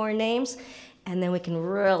for the 4 names, and then we can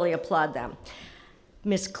really applaud them.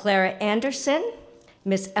 Miss Clara Anderson,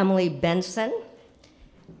 Miss Emily Benson,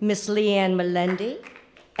 Miss Leanne Melendi,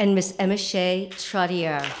 and Miss Emma Shea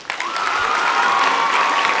Trottier.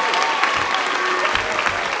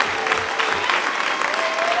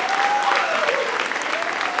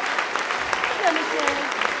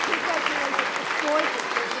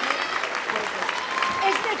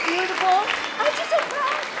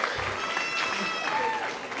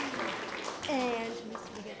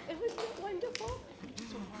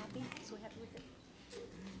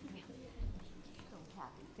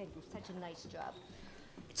 Job.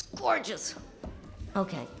 It's gorgeous.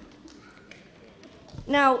 Okay.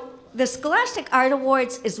 Now, the Scholastic Art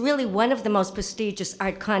Awards is really one of the most prestigious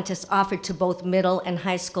art contests offered to both middle and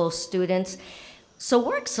high school students. So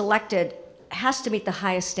work selected has to meet the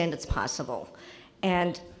highest standards possible.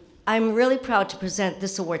 And I'm really proud to present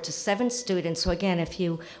this award to 7 students. So again, if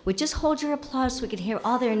you would just hold your applause so we can hear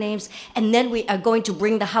all their names, and then we are going to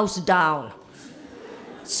bring the house down.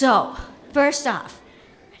 So, first off,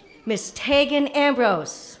 Miss Tegan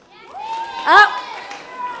Ambrose. Oh,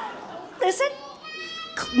 listen,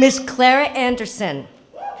 Miss Clara Anderson,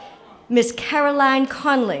 Miss Caroline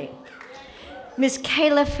Conley, Miss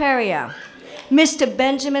Kayla Feria, Mr.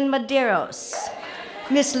 Benjamin Medeiros,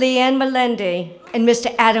 Miss Leanne Melendi, and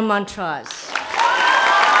Mr. Adam Montrose.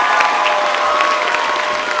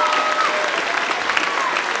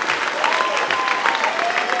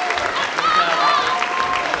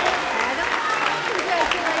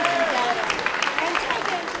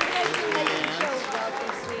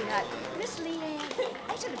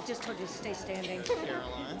 Stay standing.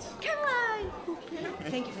 Caroline.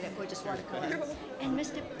 Thank you for that gorgeous watercolor. And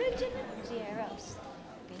Mr. Benjamin Medeiros.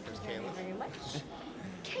 Thank you very much.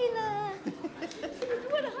 Kayla. You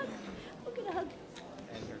want a hug? We'll get a hug.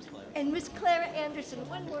 And Miss Clara Anderson.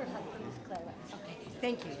 One more hug for Miss Clara. Okay,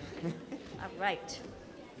 thank you. All right.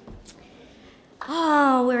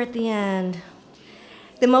 Oh, we're at the end.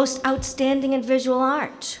 The most outstanding in visual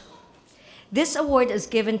art. This award is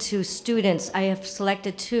given to students. I have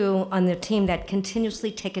selected 2 on their team that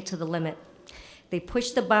continuously take it to the limit. They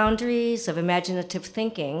push the boundaries of imaginative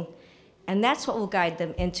thinking, and that's what will guide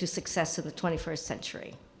them into success in the 21st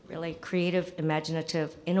century. Really creative,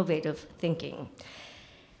 imaginative, innovative thinking.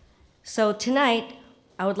 So tonight,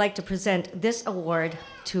 I would like to present this award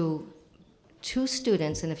to 2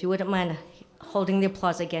 students, and if you wouldn't mind holding the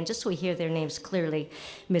applause again, just so we hear their names clearly,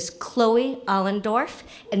 Miss Chloe Allendorf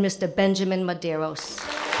and Mr. Benjamin Medeiros.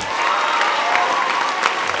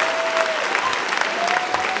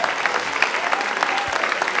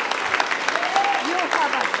 You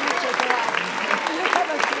have a future, girl. You have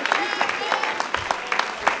a future.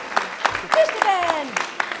 Mr. Ben,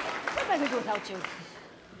 what am I going to do without you?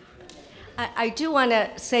 I do want to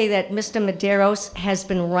say that Mr. Medeiros has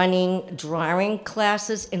been running drawing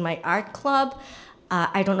classes in my art club.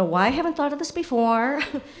 I don't know why I haven't thought of this before.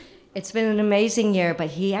 It's been an amazing year, but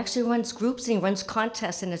he actually runs groups and he runs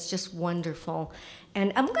contests, and it's just wonderful.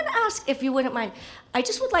 And I'm going to ask if you wouldn't mind. I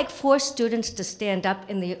just would like 4 students to stand up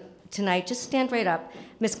tonight. Just stand right up.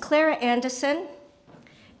 Miss Clara Anderson,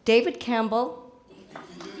 David Campbell,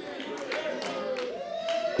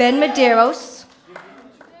 Ben Medeiros,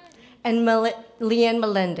 and Leanne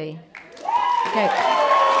Melendi. Okay.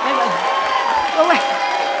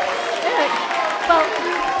 Well,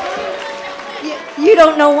 you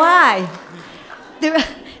don't know why.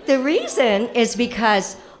 The reason is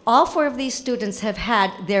because all 4 of these students have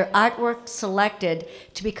had their artwork selected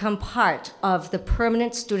to become part of the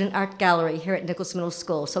permanent student art gallery here at Nichols Middle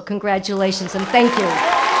School. So congratulations and thank you.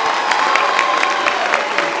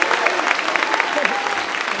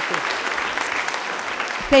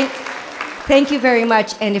 Thank you very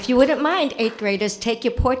much. And if you wouldn't mind, 8th graders, take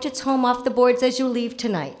your portraits home off the boards as you leave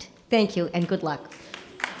tonight. Thank you and good luck.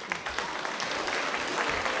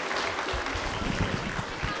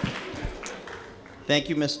 Thank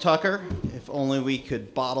you, Ms. Tucker. If only we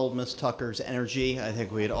could bottle Ms. Tucker's energy, I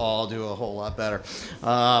think we'd all do a whole lot better.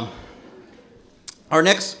 Our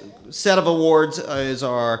next set of awards is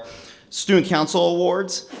our Student Council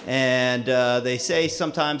Awards, and they say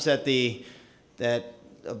sometimes that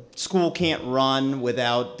a school can't run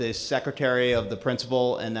without the secretary of the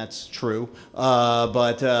principal, and that's true.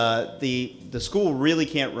 But the school really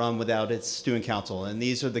can't run without its student council, and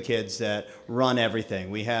these are the kids that run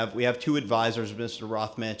everything. We have 2 advisors, Mr.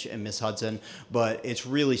 Rothmich and Ms. Hudson, but it's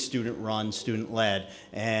really student-run, student-led,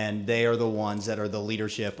 and they are the ones that are the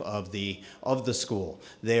leadership of the school.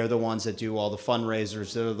 They are the ones that do all the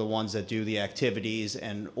fundraisers. They're the ones that do the activities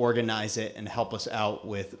and organize it and help us out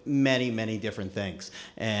with many, many different things.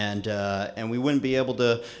 And we wouldn't be able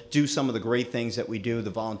to do some of the great things that we do, the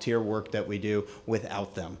volunteer work that we do,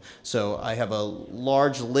 without them. So I have a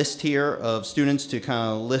large list here of students to kind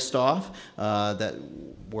of list off that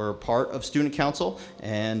were part of Student Council,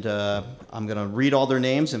 and I'm going to read all their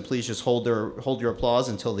names, and please just hold your applause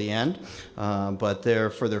until the end. But they're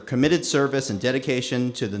for their committed service and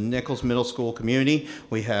dedication to the Nichols Middle School community.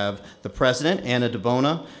 We have the president, Anna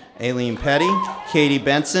DeBona, Aileen Petty, Katie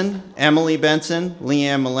Benson, Emily Benson,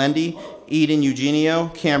 Leanne Melendi, Eden Eugenio,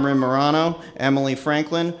 Cameron Morano, Emily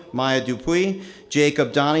Franklin, Maya Dupuy,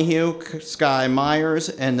 Jacob Donahue, Sky Myers,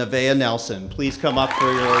 and Nevaeh Nelson. Please come up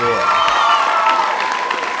for your award.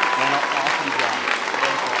 Awesome job.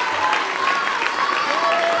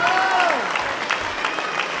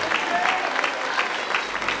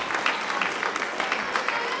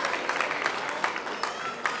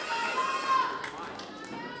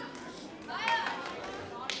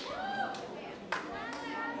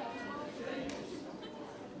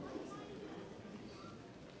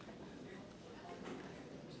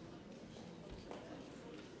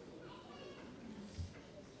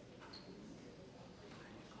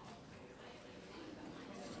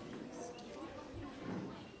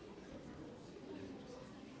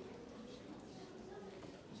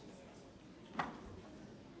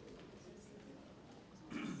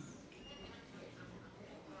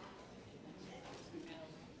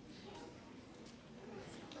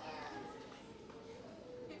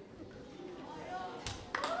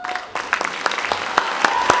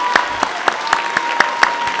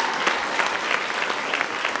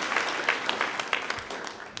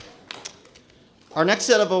 Our next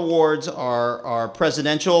set of awards are our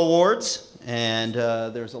presidential awards, and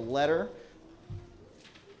there's a letter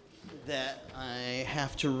that I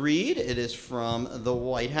have to read. It is from the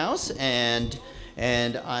White House, and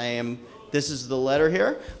this is the letter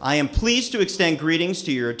here. I am pleased to extend greetings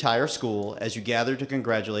to your entire school as you gather to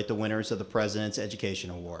congratulate the winners of the President's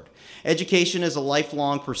Education Award. Education is a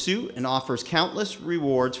lifelong pursuit and offers countless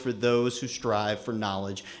rewards for those who strive for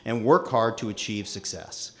knowledge and work hard to achieve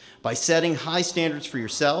success. By setting high standards for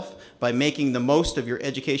yourself, by making the most of your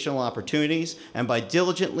educational opportunities, and by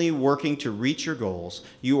diligently working to reach your goals,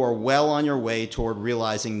 you are well on your way toward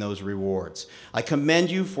realizing those rewards. I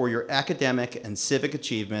commend you for your academic and civic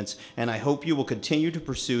achievements, and I hope you will continue to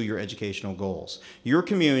pursue your educational goals. Your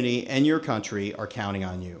community and your country are counting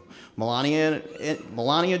on you.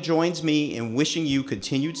 Melania joins me in wishing you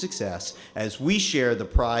continued success as we share the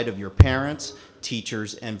pride of your parents,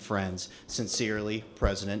 teachers, and friends. Sincerely,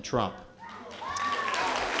 President Trump.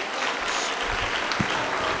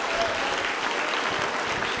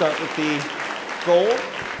 Start with the gold.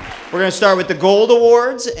 We're going to start with the gold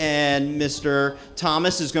awards, and Mr.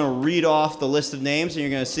 Thomas is going to read off the list of names, and you're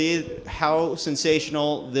going to see how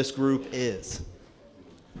sensational this group is.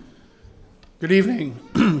 Good evening.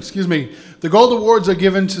 Excuse me. The gold awards are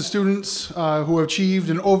given to students who have achieved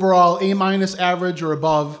an overall A- average or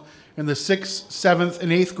above in the 6th, 7th,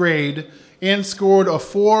 and 8th grade and scored a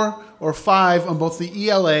 4 or 5 on both the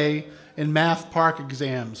ELA and Math Park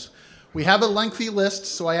exams. We have a lengthy list,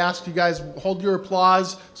 so I ask you guys hold your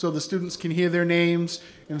applause so the students can hear their names.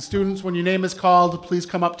 And students, when your name is called, please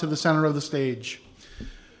come up to the center of the stage.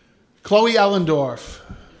 Chloe Ellendorf,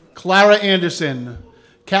 Clara Anderson,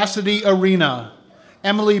 Cassidy Arena,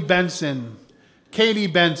 Emily Benson, Katie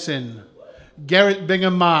Benson, Garrett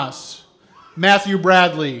Bingham Moss, Matthew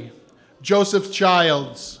Bradley, Joseph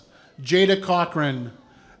Childs, Jada Cochran,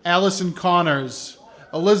 Allison Connors,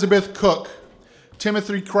 Elizabeth Cook,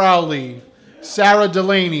 Timothy Crowley, Sarah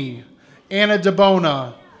Delaney, Anna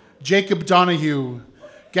DeBona, Jacob Donahue,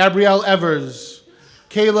 Gabrielle Evers,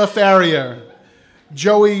 Kayla Farrier,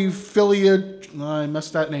 Joey I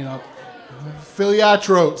messed that name up.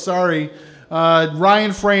 Filiatro, sorry.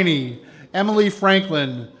 Ryan Franey, Emily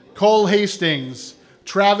Franklin, Cole Hastings,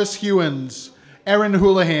 Travis Hewins, Erin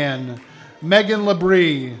Houlihan, Megan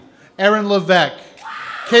Labrie, Erin Levesque,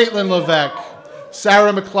 Caitlin Levesque,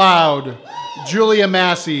 Sarah McLeod, Julia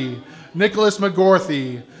Massey, Nicholas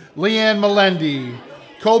McGorthy, Leanne Melendi,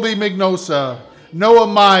 Colby Mignosa, Noah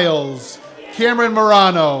Miles, Cameron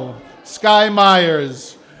Morano, Sky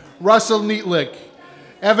Myers, Russell Neatlick,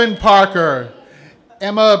 Evan Parker,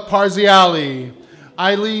 Emma Parziali,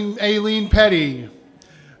 Aileen Petty,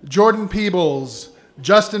 Jordan Peebles,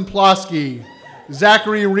 Justin Plosky,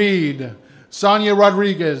 Zachary Reed, Sonia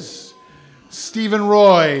Rodriguez, Stephen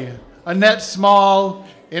Roy, Annette Small,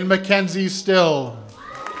 and Mackenzie Still.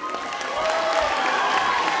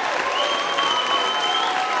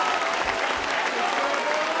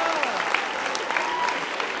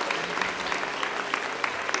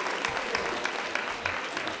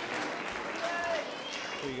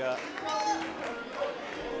 Who you got?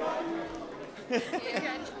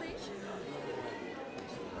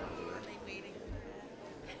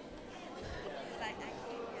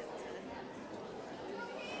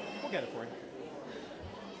 We'll get it for you.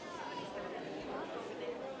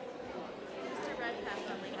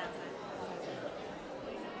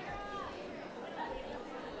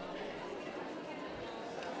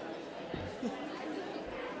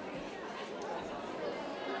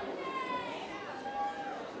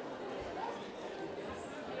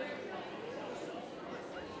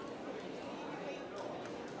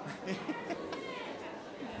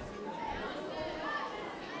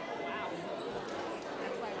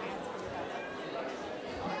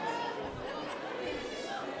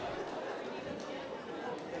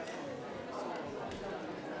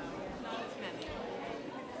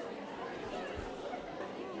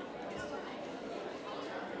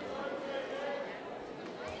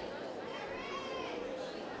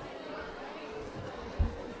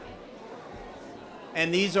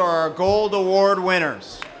 And these are our Gold Award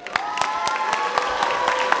winners.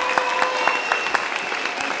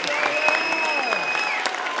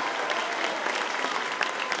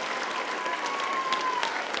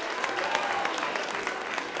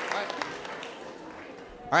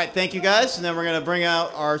 All right, thank you guys. And then we're going to bring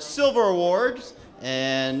out our Silver Awards.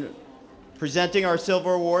 And presenting our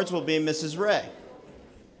Silver Awards will be Mrs. Ray.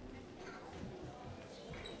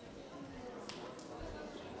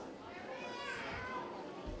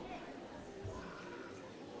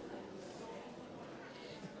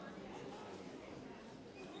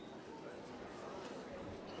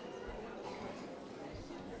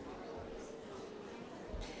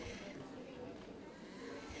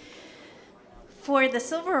 For the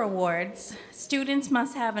Silver Awards, students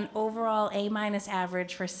must have an overall A-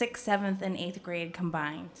 average for 6th, 7th, and 8th grade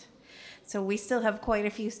combined. So we still have quite a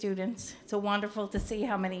few students. It's wonderful to see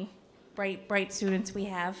how many bright students we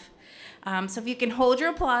have. So if you can hold your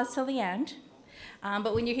applause till the end.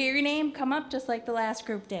 But when you hear your name, come up just like the last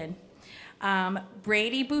group did.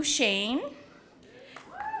 Brady Bouchane,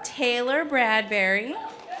 Taylor Bradbury,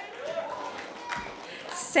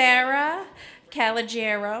 Sarah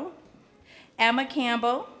Calagero, Emma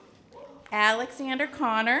Campbell, Alexander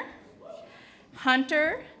Connor,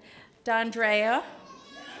 Hunter D'Andrea,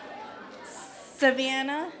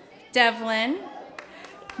 Savannah Devlin,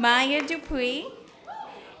 Maya Dupuy,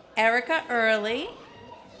 Erica Early,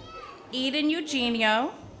 Eden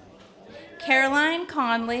Eugenio, Caroline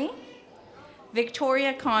Conley,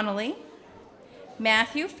 Victoria Connolly,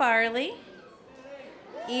 Matthew Farley,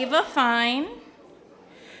 Eva Fine,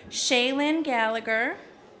 Shaylin Gallagher,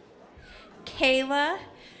 Kayla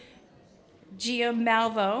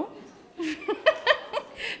Giamalvo,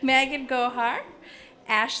 Megan Gohar,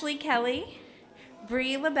 Ashley Kelly,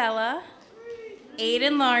 Bree LaBella,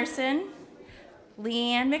 Aiden Larson,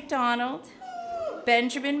 Leanne McDonald,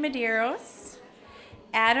 Benjamin Medeiros,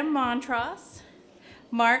 Adam Montross,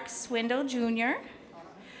 Mark Swindle Jr.,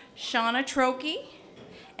 Shauna Trokey,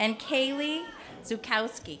 and Kaylee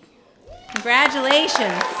Zukowski.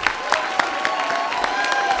 Congratulations.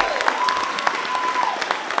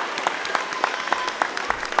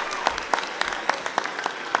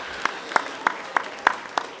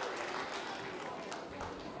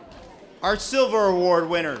 Our Silver Award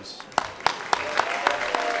winners.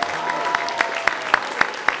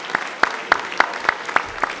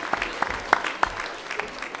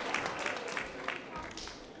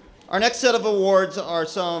 Our next set of awards are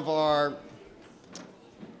some of our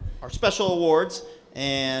special awards,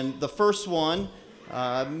 and the first one,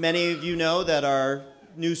 many of you know that our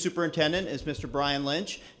new superintendent is Mr. Brian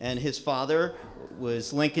Lynch, and his father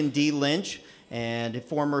was Lincoln D. Lynch, and a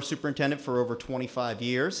former superintendent for over 25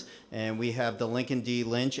 years. And we have the Lincoln D.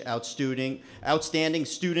 Lynch Outstanding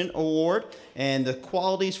Student Award, and the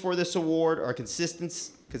qualities for this award are consistent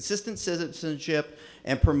citizenship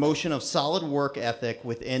and promotion of solid work ethic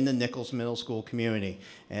within the Nichols Middle School community.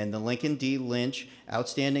 And the Lincoln D. Lynch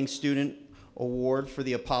Outstanding Student Award for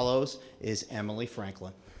the Apollos is Emily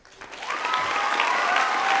Franklin.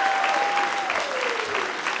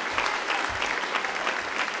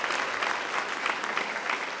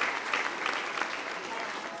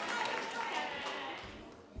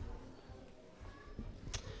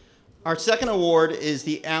 Our second award is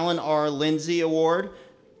the Alan R. Lindsay Award.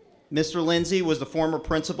 Mr. Lindsay was the former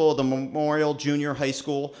principal of the Memorial Junior High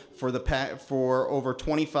School for over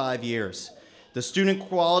 25 years. The student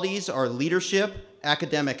qualities are leadership,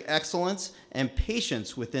 academic excellence, and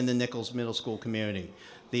patience within the Nichols Middle School community.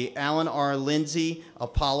 The Alan R. Lindsay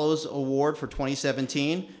Apollos Award for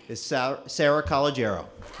 2017 is Sarah Calagero.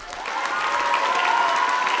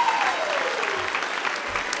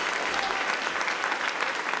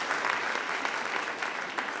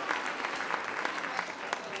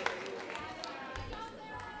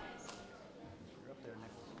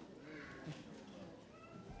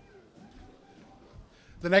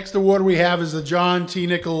 The next award we have is the John T.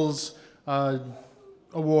 Nichols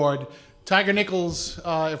Award. Tiger Nichols,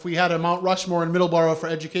 if we had a Mount Rushmore in Middleborough for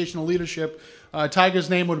educational leadership,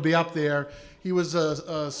 Tiger's name would be up there. He was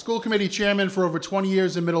a school committee chairman for over 20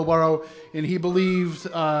 years in Middleborough, and he believed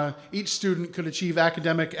each student could achieve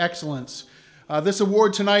academic excellence. This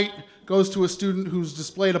award tonight goes to a student who's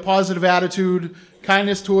displayed a positive attitude,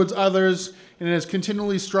 kindness towards others, and has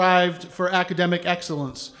continually strived for academic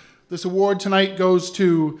excellence. This award tonight goes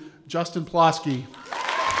to Justin Plosky.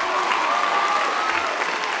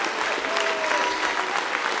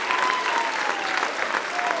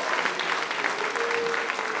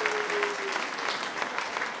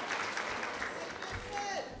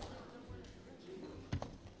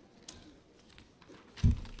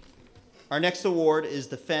 Our next award is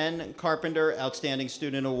the Fenn Carpenter Outstanding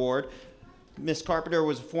Student Award. Ms. Carpenter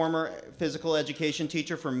was a former physical education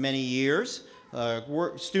teacher for many years.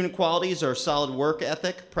 Student qualities are solid work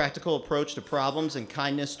ethic, practical approach to problems, and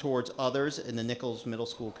kindness towards others in the Nichols Middle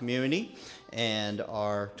School community. And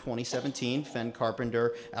our 2017 Fenn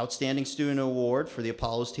Carpenter Outstanding Student Award for the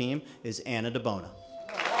Apollos team is Anna DeBona.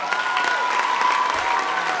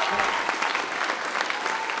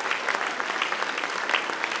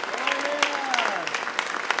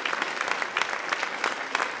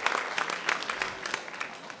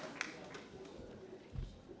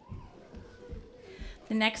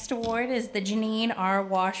 The next award is the Janine R.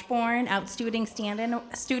 Washburn Outstanding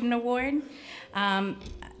Student Award.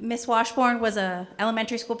 Miss Washburn was a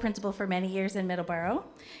elementary school principal for many years in Middleborough,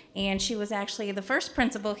 and she was actually the first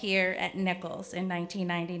principal here at Nichols in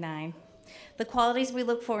 1999. The qualities we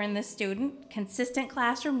look for in this student: consistent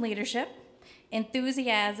classroom leadership,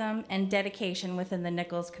 enthusiasm, and dedication within the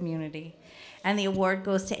Nichols community. And the award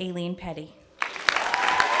goes to Aileen Petty.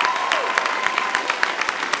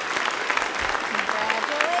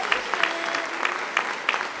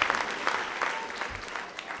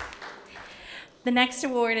 The next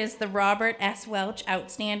award is the Robert S. Welch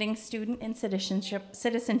Outstanding Student in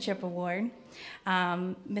Citizenship Award.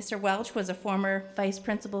 Mr. Welch was a former vice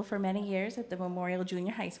principal for many years at the Memorial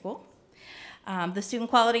Junior High School. The student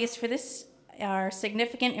qualities for this are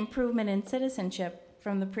significant improvement in citizenship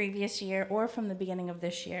from the previous year or from the beginning of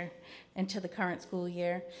this year into the current school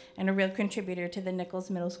year, and a real contributor to the Nichols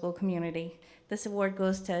Middle School community. This award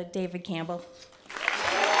goes to David Campbell.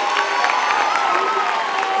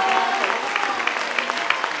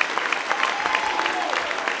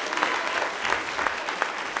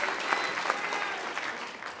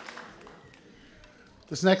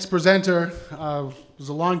 This next presenter was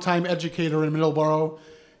a longtime educator in Middleborough.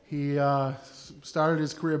 He started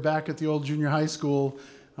his career back at the old junior high school,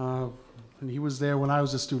 and he was there when I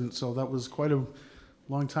was a student, so that was quite a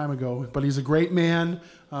long time ago. But he's a great man.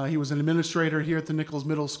 He was an administrator here at the Nichols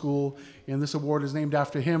Middle School, and this award is named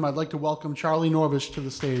after him. I'd like to welcome Charlie Norvish to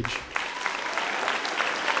the stage.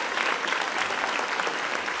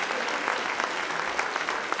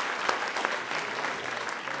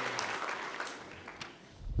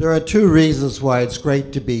 There are two reasons why it's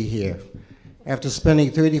great to be here. After spending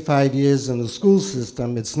 35 years in the school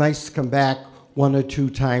system, it's nice to come back 1 or 2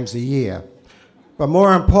 times a year. But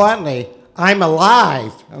more importantly, I'm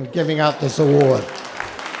alive. I'm giving out this award.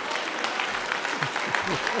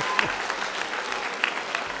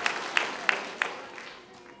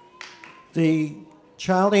 The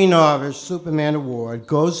Charlie Norvish Superman Award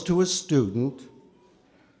goes to a student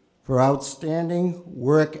for outstanding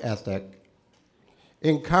work ethic,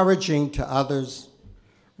 encouraging to others,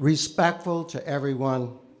 respectful to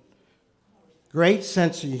everyone, great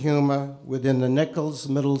sense of humor within the Nichols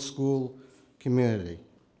Middle School community.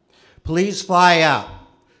 Please fly up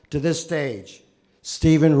to this stage,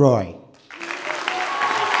 Stephen Roy.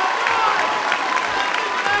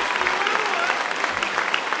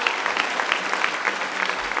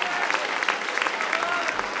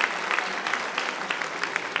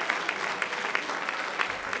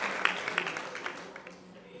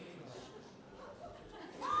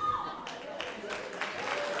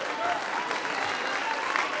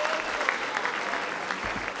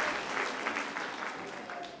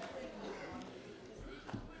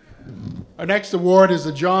 Our next award is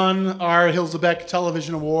the John R. Hilzebeck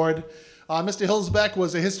Television Award. Mr. Hilzebeck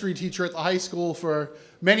was a history teacher at the high school for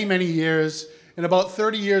many, many years, and about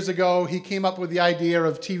 30 years ago, he came up with the idea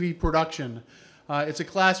of TV production. It's a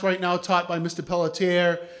class right now taught by Mr.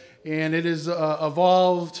 Pelletier, and it has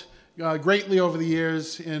evolved greatly over the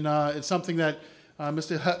years, and it's something that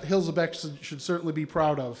Mr. Hilzebeck should certainly be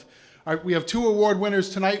proud of. All right, we have 2 award winners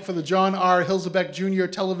tonight for the John R. Hilzebeck Jr.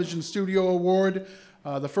 Television Studio Award.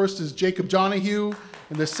 The first is Jacob Donahue,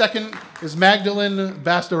 and the second is Magdalene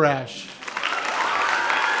Bastarash.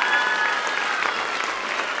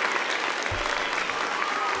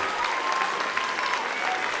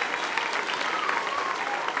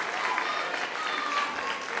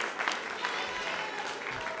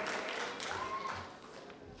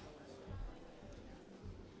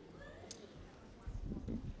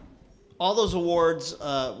 All those awards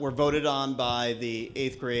were voted on by the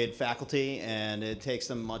 8th grade faculty, and it takes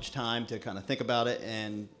them much time to kind of think about it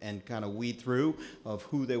and kind of weed through of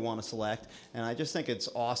who they want to select. And I just think it's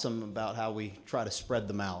awesome about how we try to spread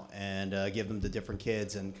them out and give them to different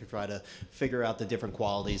kids and try to figure out the different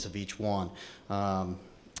qualities of each one.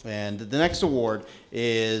 And the next award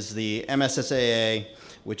is the MSSAA,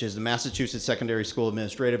 which is the Massachusetts Secondary School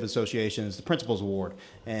Administrative Association's the Principals Award.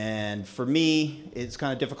 And for me, it's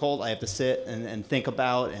kind of difficult. I have to sit and think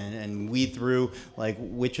about and weed through like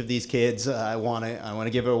which of these kids I want to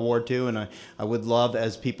give an award to. And I would love,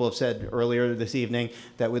 as people have said earlier this evening,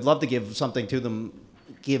 that we'd love to give something to them,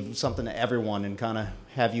 give something to everyone, and kind of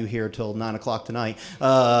have you here till 9 o'clock tonight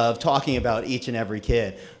of talking about each and every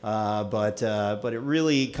kid. But it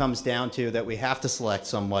really comes down to that we have to select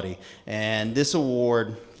somebody. And this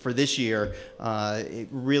award for this year, it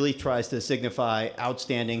really tries to signify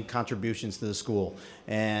outstanding contributions to the school.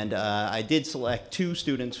 And I did select 2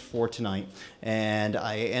 students for tonight, and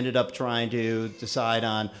I ended up trying to decide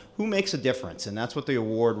on who makes a difference. And that's what the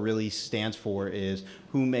award really stands for, is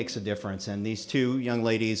who makes a difference. And these two young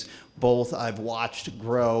ladies, both I've watched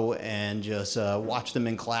grow and just watch them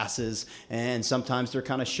in classes. And sometimes they're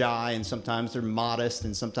kind of shy, and sometimes they're modest,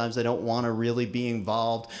 and sometimes they don't want to really be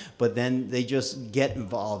involved. But then they just get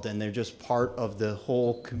involved, and they're just part of the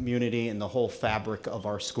whole community and the whole fabric of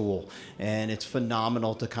our school. And it's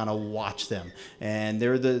phenomenal to kind of watch them. And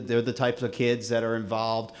they're the types of kids that are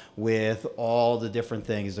involved with all the different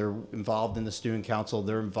things. They're involved in the student council.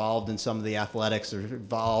 They're involved in some of the athletics. They're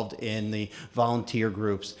involved in the volunteer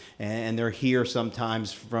groups. And they're here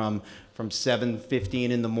sometimes from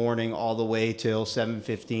 7:15 in the morning all the way till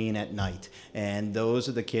 7:15 at night. And those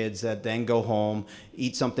are the kids that then go home,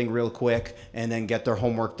 eat something real quick, and then get their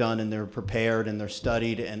homework done, and they're prepared and they're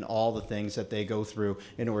studied, and all the things that they go through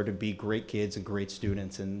in order to be great kids and great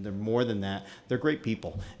students. And they're more than that. They're great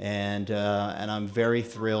people. And I'm very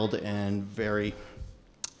thrilled and very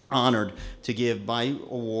honored to give my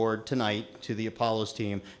award tonight to the Apollos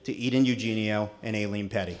team, to Eden Eugenio and Aileen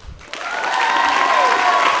Petty.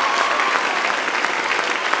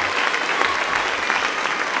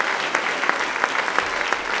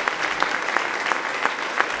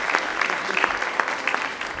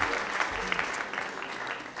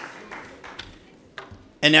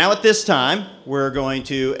 And now at this time, we're going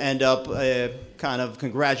to end up kind of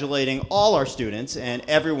congratulating all our students and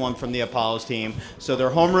everyone from the Apollos team. So their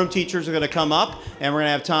homeroom teachers are going to come up, and we're going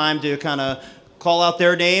to have time to kind of call out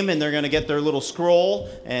their name, and they're going to get their little scroll,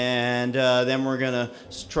 and then we're going to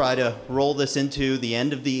try to roll this into the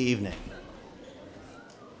end of the evening.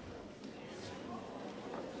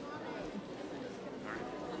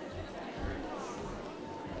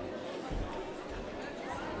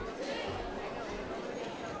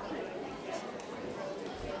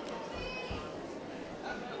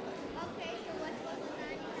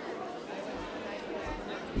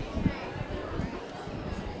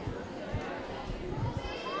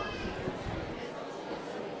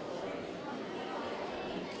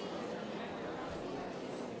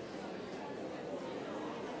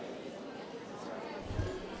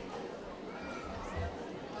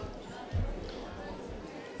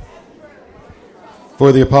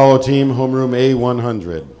 For the Apollo team, homeroom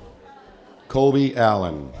A100, Colby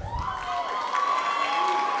Allen.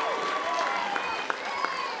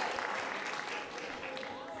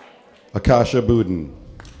 Akasha Budin.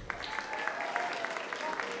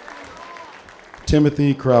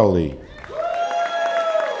 Timothy Crowley.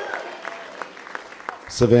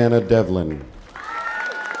 Savannah Devlin.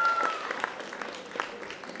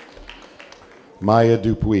 Maya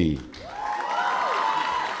Dupuis.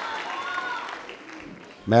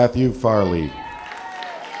 Matthew Farley.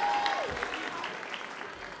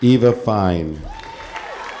 Eva Fine.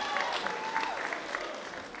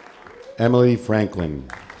 Emily Franklin.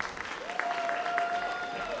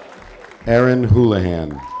 Aaron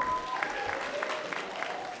Houlihan.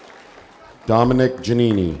 Dominic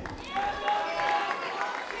Giannini.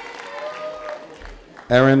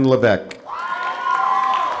 Aaron Levesque.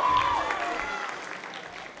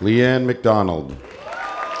 Leanne McDonald.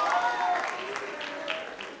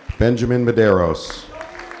 Benjamin Medeiros.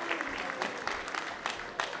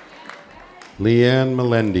 Leanne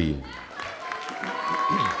Melendi.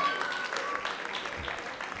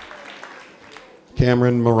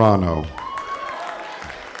 Cameron Morano.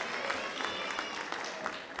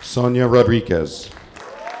 Sonia Rodriguez.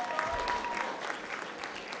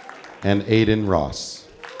 And Aiden Ross.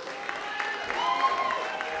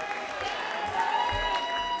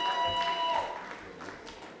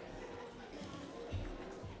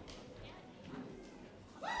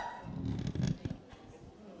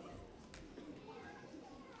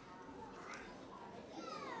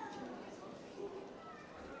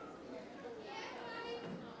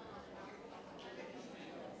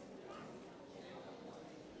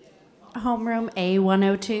 Homeroom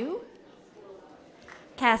A102,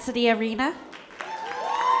 Cassidy Arena,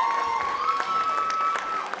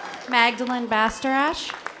 Magdalene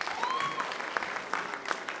Bastarash,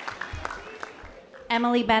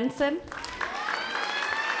 Emily Benson,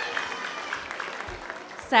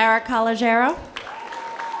 Sarah Colagero,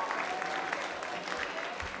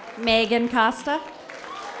 Megan Costa,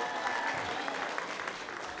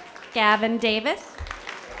 Gavin Davis,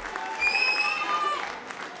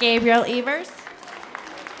 Gabriel Evers,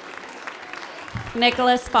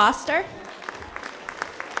 Nicholas Foster,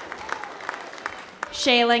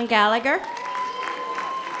 Shaylin Gallagher,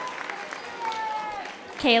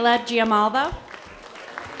 Kayla Giamalvo,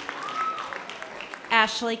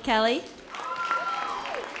 Ashley Kelly,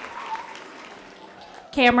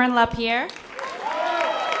 Cameron LaPierre,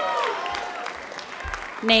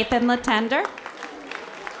 Nathan Latender,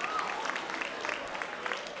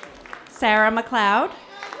 Sarah McLeod,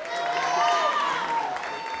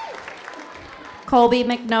 Colby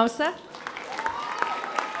McNosa,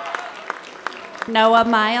 Noah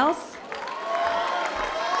Miles,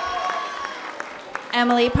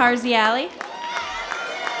 Emily Parziali,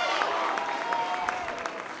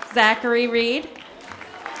 Zachary Reed,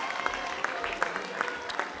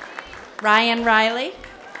 Ryan Riley,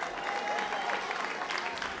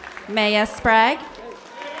 Maya Sprague,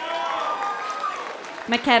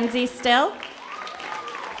 Mackenzie Still,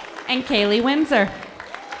 and Kaylee Windsor.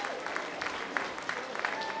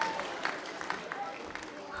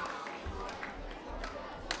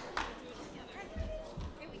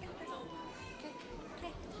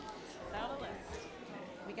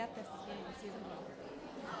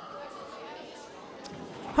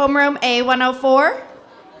 Homeroom A104,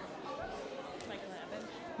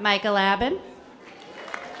 Michael Abbin,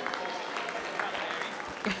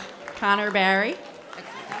 Connor Barry,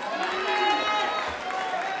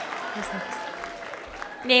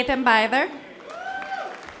 Nathan Byther,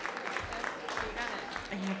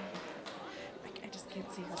 I just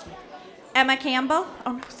can't see her. Emma Campbell,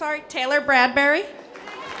 oh sorry, Taylor Bradbury,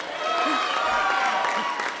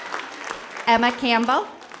 Emma Campbell,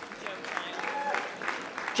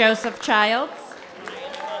 Joseph Childs,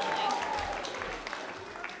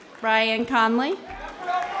 Ryan Conley,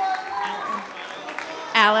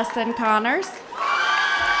 Allison Connors,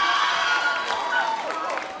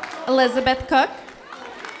 Elizabeth Cook,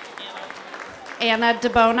 Anna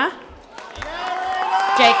DeBona,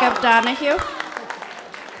 Jacob Donahue,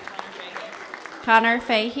 Connor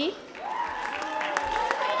Fahey,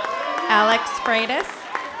 Alex Freitas,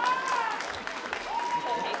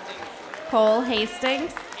 Cole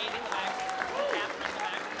Hastings,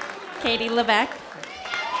 Katie Levesque,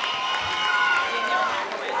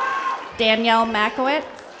 Danielle Makowitz,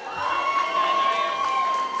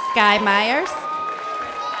 Sky Myers,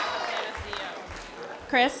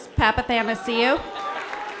 Chris Papathanasiou,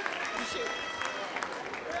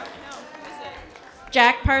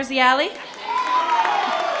 Jack Parziali,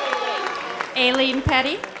 Aileen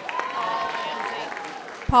Petty,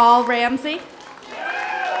 Paul Ramsey,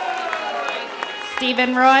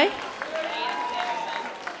 Stephen Roy,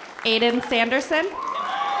 Aiden Sanderson,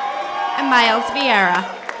 and Miles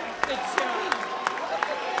Vieira.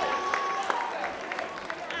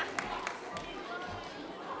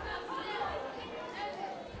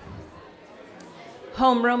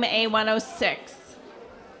 Homeroom A106,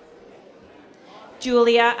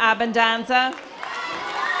 Julia Abendanza,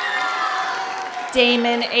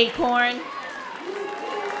 Damon Acorn,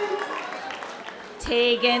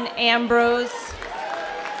 Tegan Ambrose,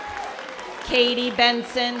 Katie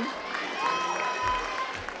Benson,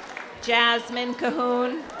 Jasmine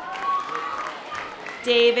Cahoon,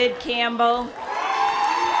 David Campbell,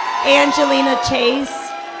 Angelina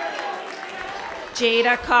Chase,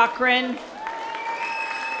 Jada Cochran,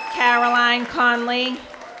 Caroline Conley,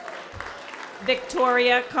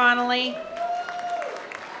 Victoria Connolly,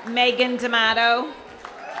 Megan D'Amato,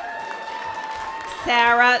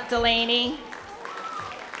 Sarah Delaney,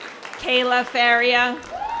 Kayla Faria,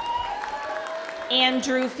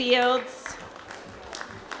 Andrew Fields,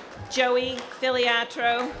 Joey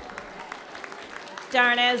Filiatro,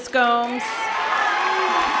 Darnez Gomes,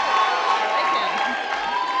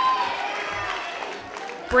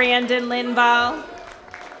 Brandon Linval,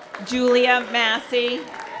 Julia Massey,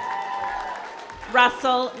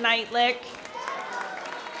 Russell Knightlick,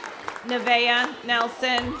 Nevaeh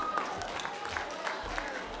Nelson,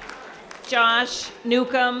 Josh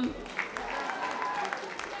Newcomb,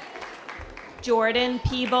 Jordan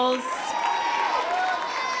Peebles,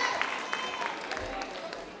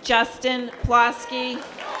 Justin Plosky,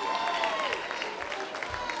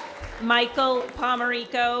 Michael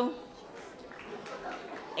Pomerico,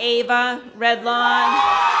 Ava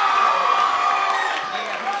Redlawn,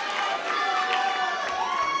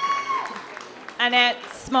 Annette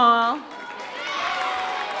Small,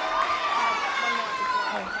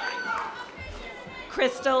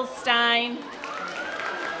 Crystal Stein,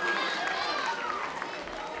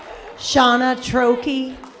 Shauna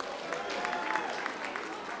Trokey,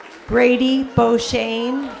 Brady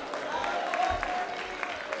Beauchene,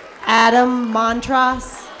 Adam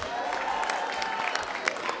Montross,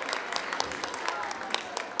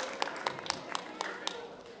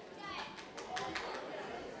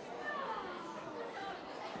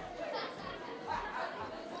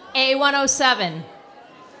 A107,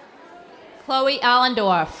 Chloe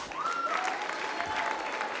Allendorf,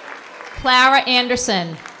 Clara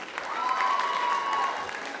Anderson,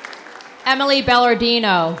 Emily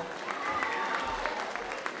Bellardino.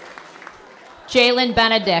 Jalen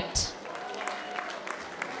Benedict.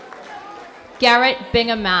 Garrett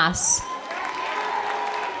Bingham Mass.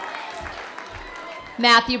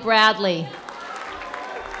 Matthew Bradley.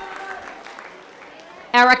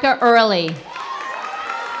 Erica Early.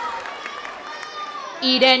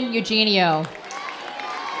 Eden Eugenio.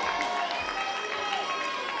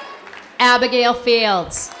 Abigail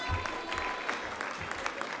Fields.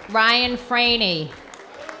 Ryan Franey.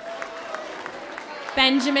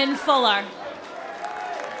 Benjamin Fuller.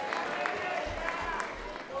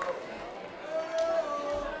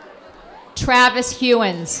 Travis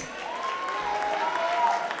Hewins.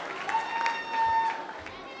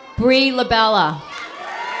 Bree LaBella.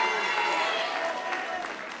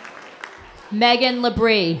 Megan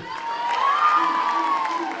Labrie.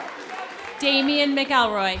 Damian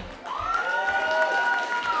McElroy.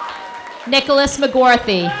 Nicholas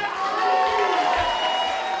McGorthy.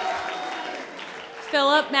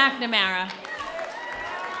 Philip McNamara.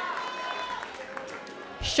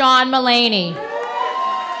 Sean Mullaney.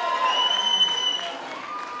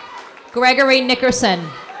 Gregory Nickerson.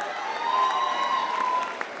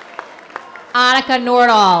 Annika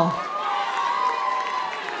Nordahl.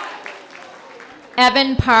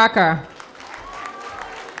 Evan Parker.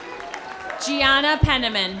 Gianna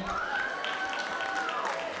Penniman.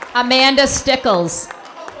 Amanda Stickles.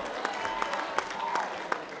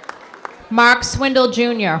 Mark Swindle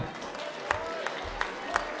Jr.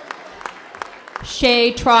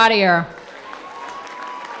 Shay Trottier.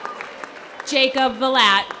 Jacob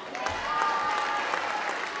Villat.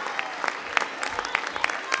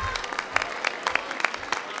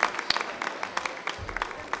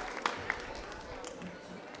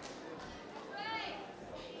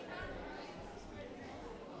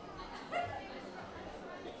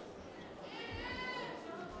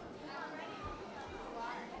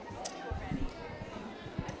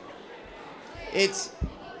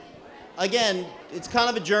 It's kind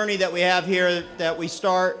of a journey that we have here that we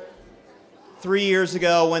start 3 years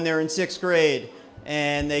ago when they're in 6th grade.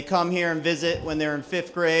 And they come here and visit when they're in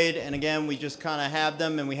 5th grade. And again, we just kind of have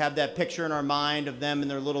them and we have that picture in our mind of them in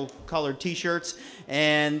their little colored t-shirts.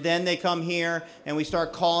 And then they come here and we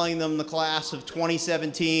start calling them the class of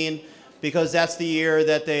 2017 because that's the year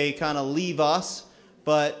that they kind of leave us.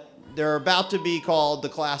 But they're about to be called the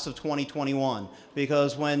class of 2021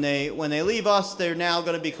 because when they leave us, they're now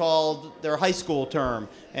going to be called their high school term,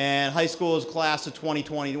 and high school is class of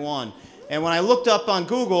 2021. And when I looked up on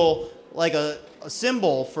Google, like a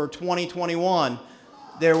symbol for 2021,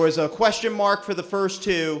 there was a question mark for the first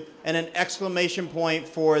two and an exclamation point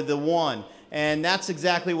for the one. And that's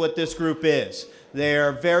exactly what this group is.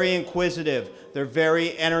 They're very inquisitive. They're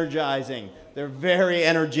very energizing. They're very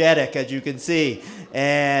energetic, as you can see.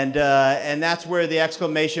 And that's where the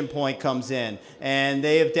exclamation point comes in. And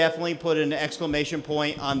they have definitely put an exclamation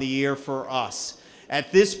point on the year for us.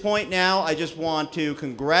 At this point now, I just want to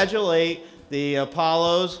congratulate the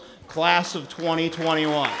Apollos class of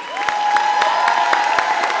 2021.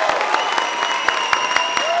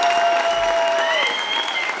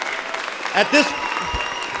 At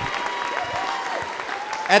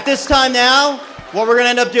this time now, what we're going to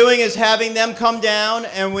end up doing is having them come down,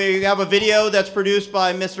 and we have a video that's produced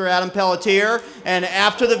by Mr. Adam Pelletier. And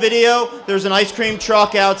after the video, there's an ice cream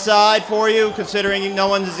truck outside for you, considering no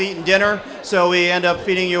one's eating dinner, so we end up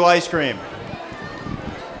feeding you ice cream.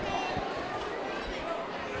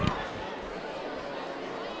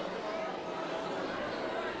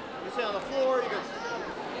 You sit on the floor, you can sit down.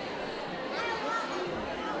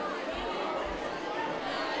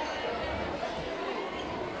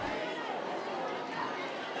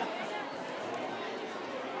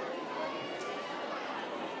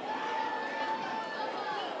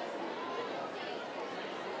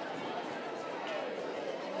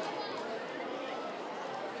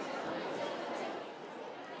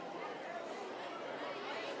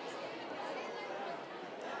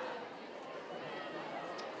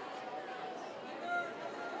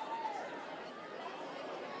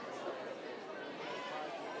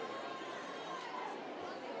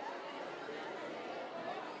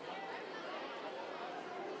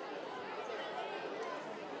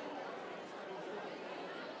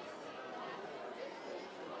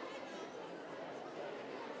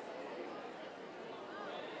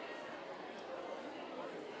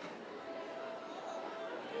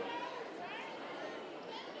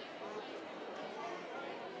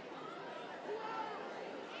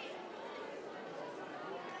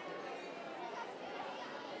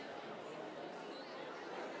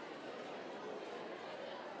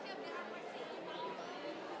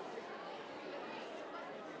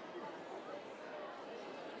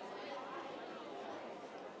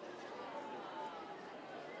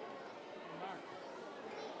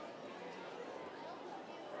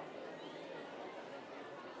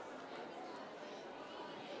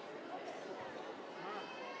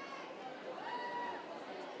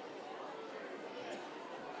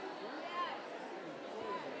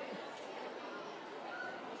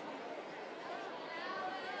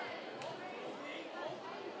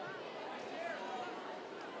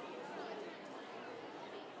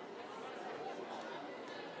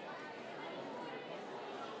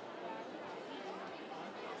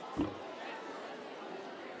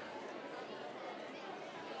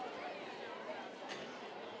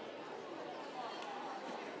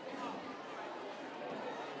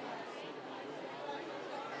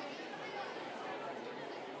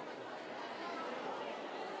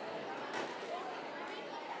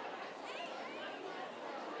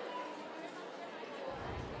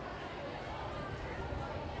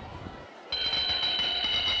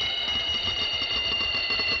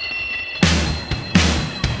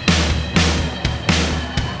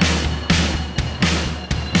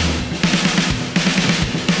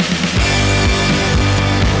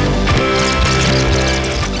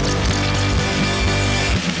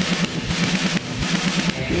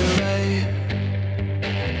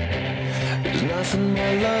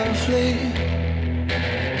 lovely.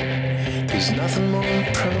 There's nothing more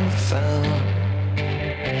profound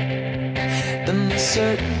than the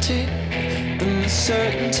certainty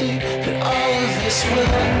that all of this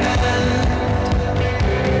will end.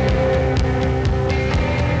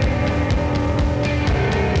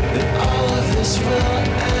 That all of this will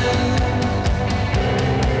end.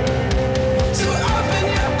 So open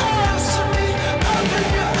your arms to me, open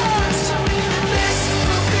your arms to me. This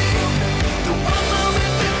will be the one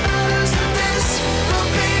moment that matters, and this will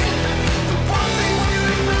be the one thing we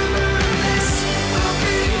remember, and this will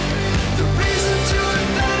be the reason to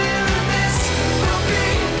remember, and this will be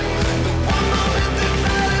the one moment that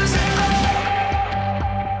matters at all.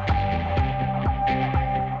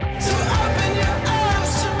 So open your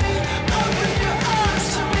arms to me, open your arms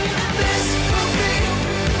to me. This will be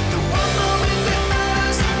the one moment that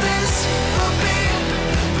matters, and this will be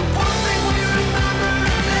the one thing we remember,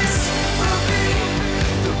 and this will be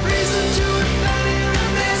the reason to remember,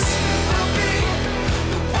 and this will be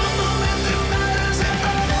the one moment that matters at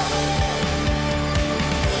all.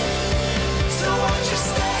 So won't you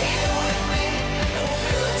stay here with me, and we'll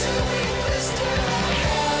feel it till we blister our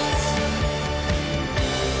hands.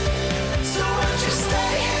 So won't you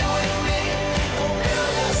stay here with me, and we'll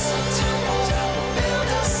build us some temples, we'll build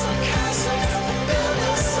us some castles, we'll build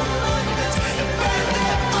us some monuments, and burn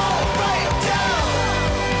them all right down.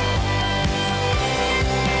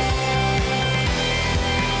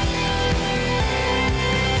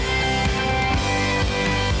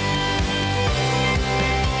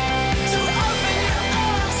 So open your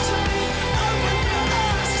arms to me, open your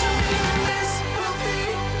arms to me. This will be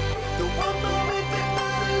the one moment that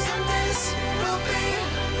matters, and this will be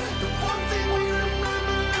the one thing we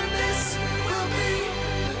remember, and this will be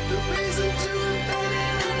the reason to remember,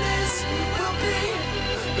 and this will be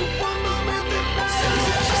the one moment that matters.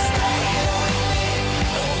 So just stay here with me,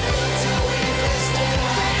 until we blister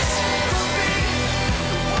our hands. This will be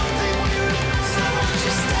the one thing we remember. So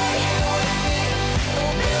just stay here with me,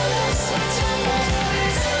 we'll build us some temples, we'll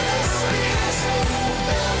build us some castles, we'll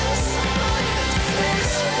build us some monuments, we'll build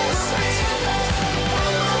us some temples, we'll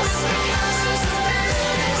build us some castles, we'll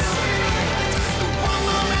build us some monuments, the one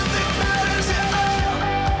moment that matters at all.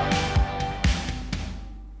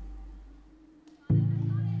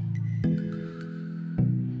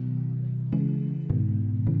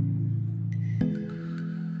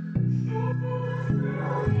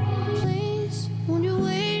 Please, won't you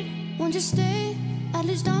wait? Won't you stay? At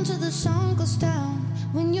least until the sun goes down.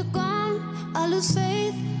 When you're gone, I lose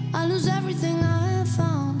faith. I lose everything I have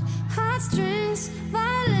found. Heartstrings,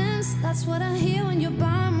 violence. That's what I hear when you're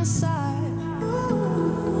by my side.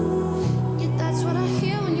 Ooh, yeah, that's what I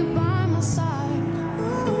hear when you're by my side.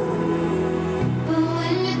 Ooh, but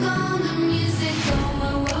when you're gone, the music goes.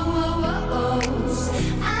 Whoa, whoa, whoa, whoa, whoa.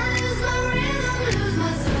 I lose my rhythm, lose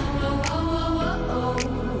my soul. Whoa, whoa, whoa, whoa,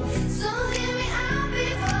 whoa. So hear me out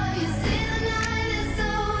before you say the night is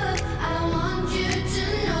over. I want you to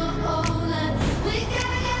know that we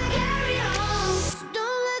gotta carry on. So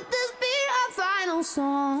don't let this be our final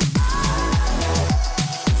song. So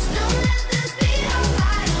don't let this be our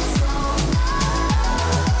final song.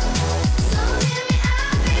 So hear me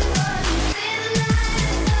out before you say the night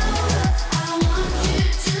is over. I want you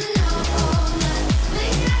to know that we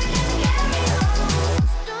gotta carry on.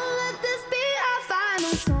 So don't let this be our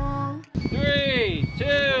final song. 3,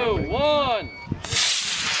 2, 1.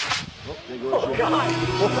 Oh, God.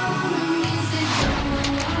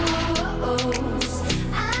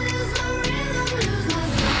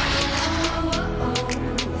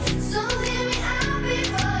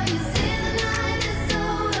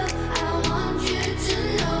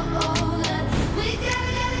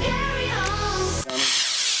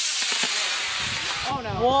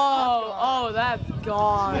 Whoa! Oh, that's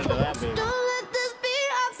gone. Don't let this be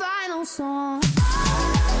our final song.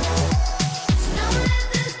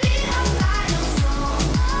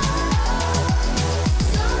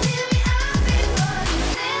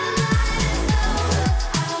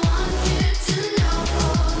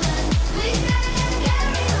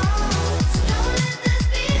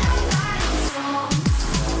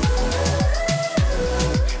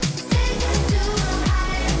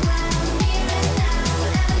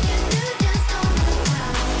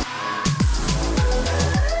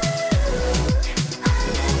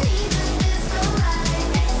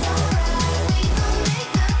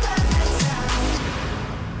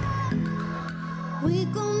 We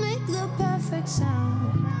gon' make the perfect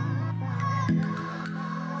sound.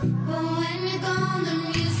 But when you're gone, the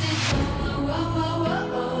music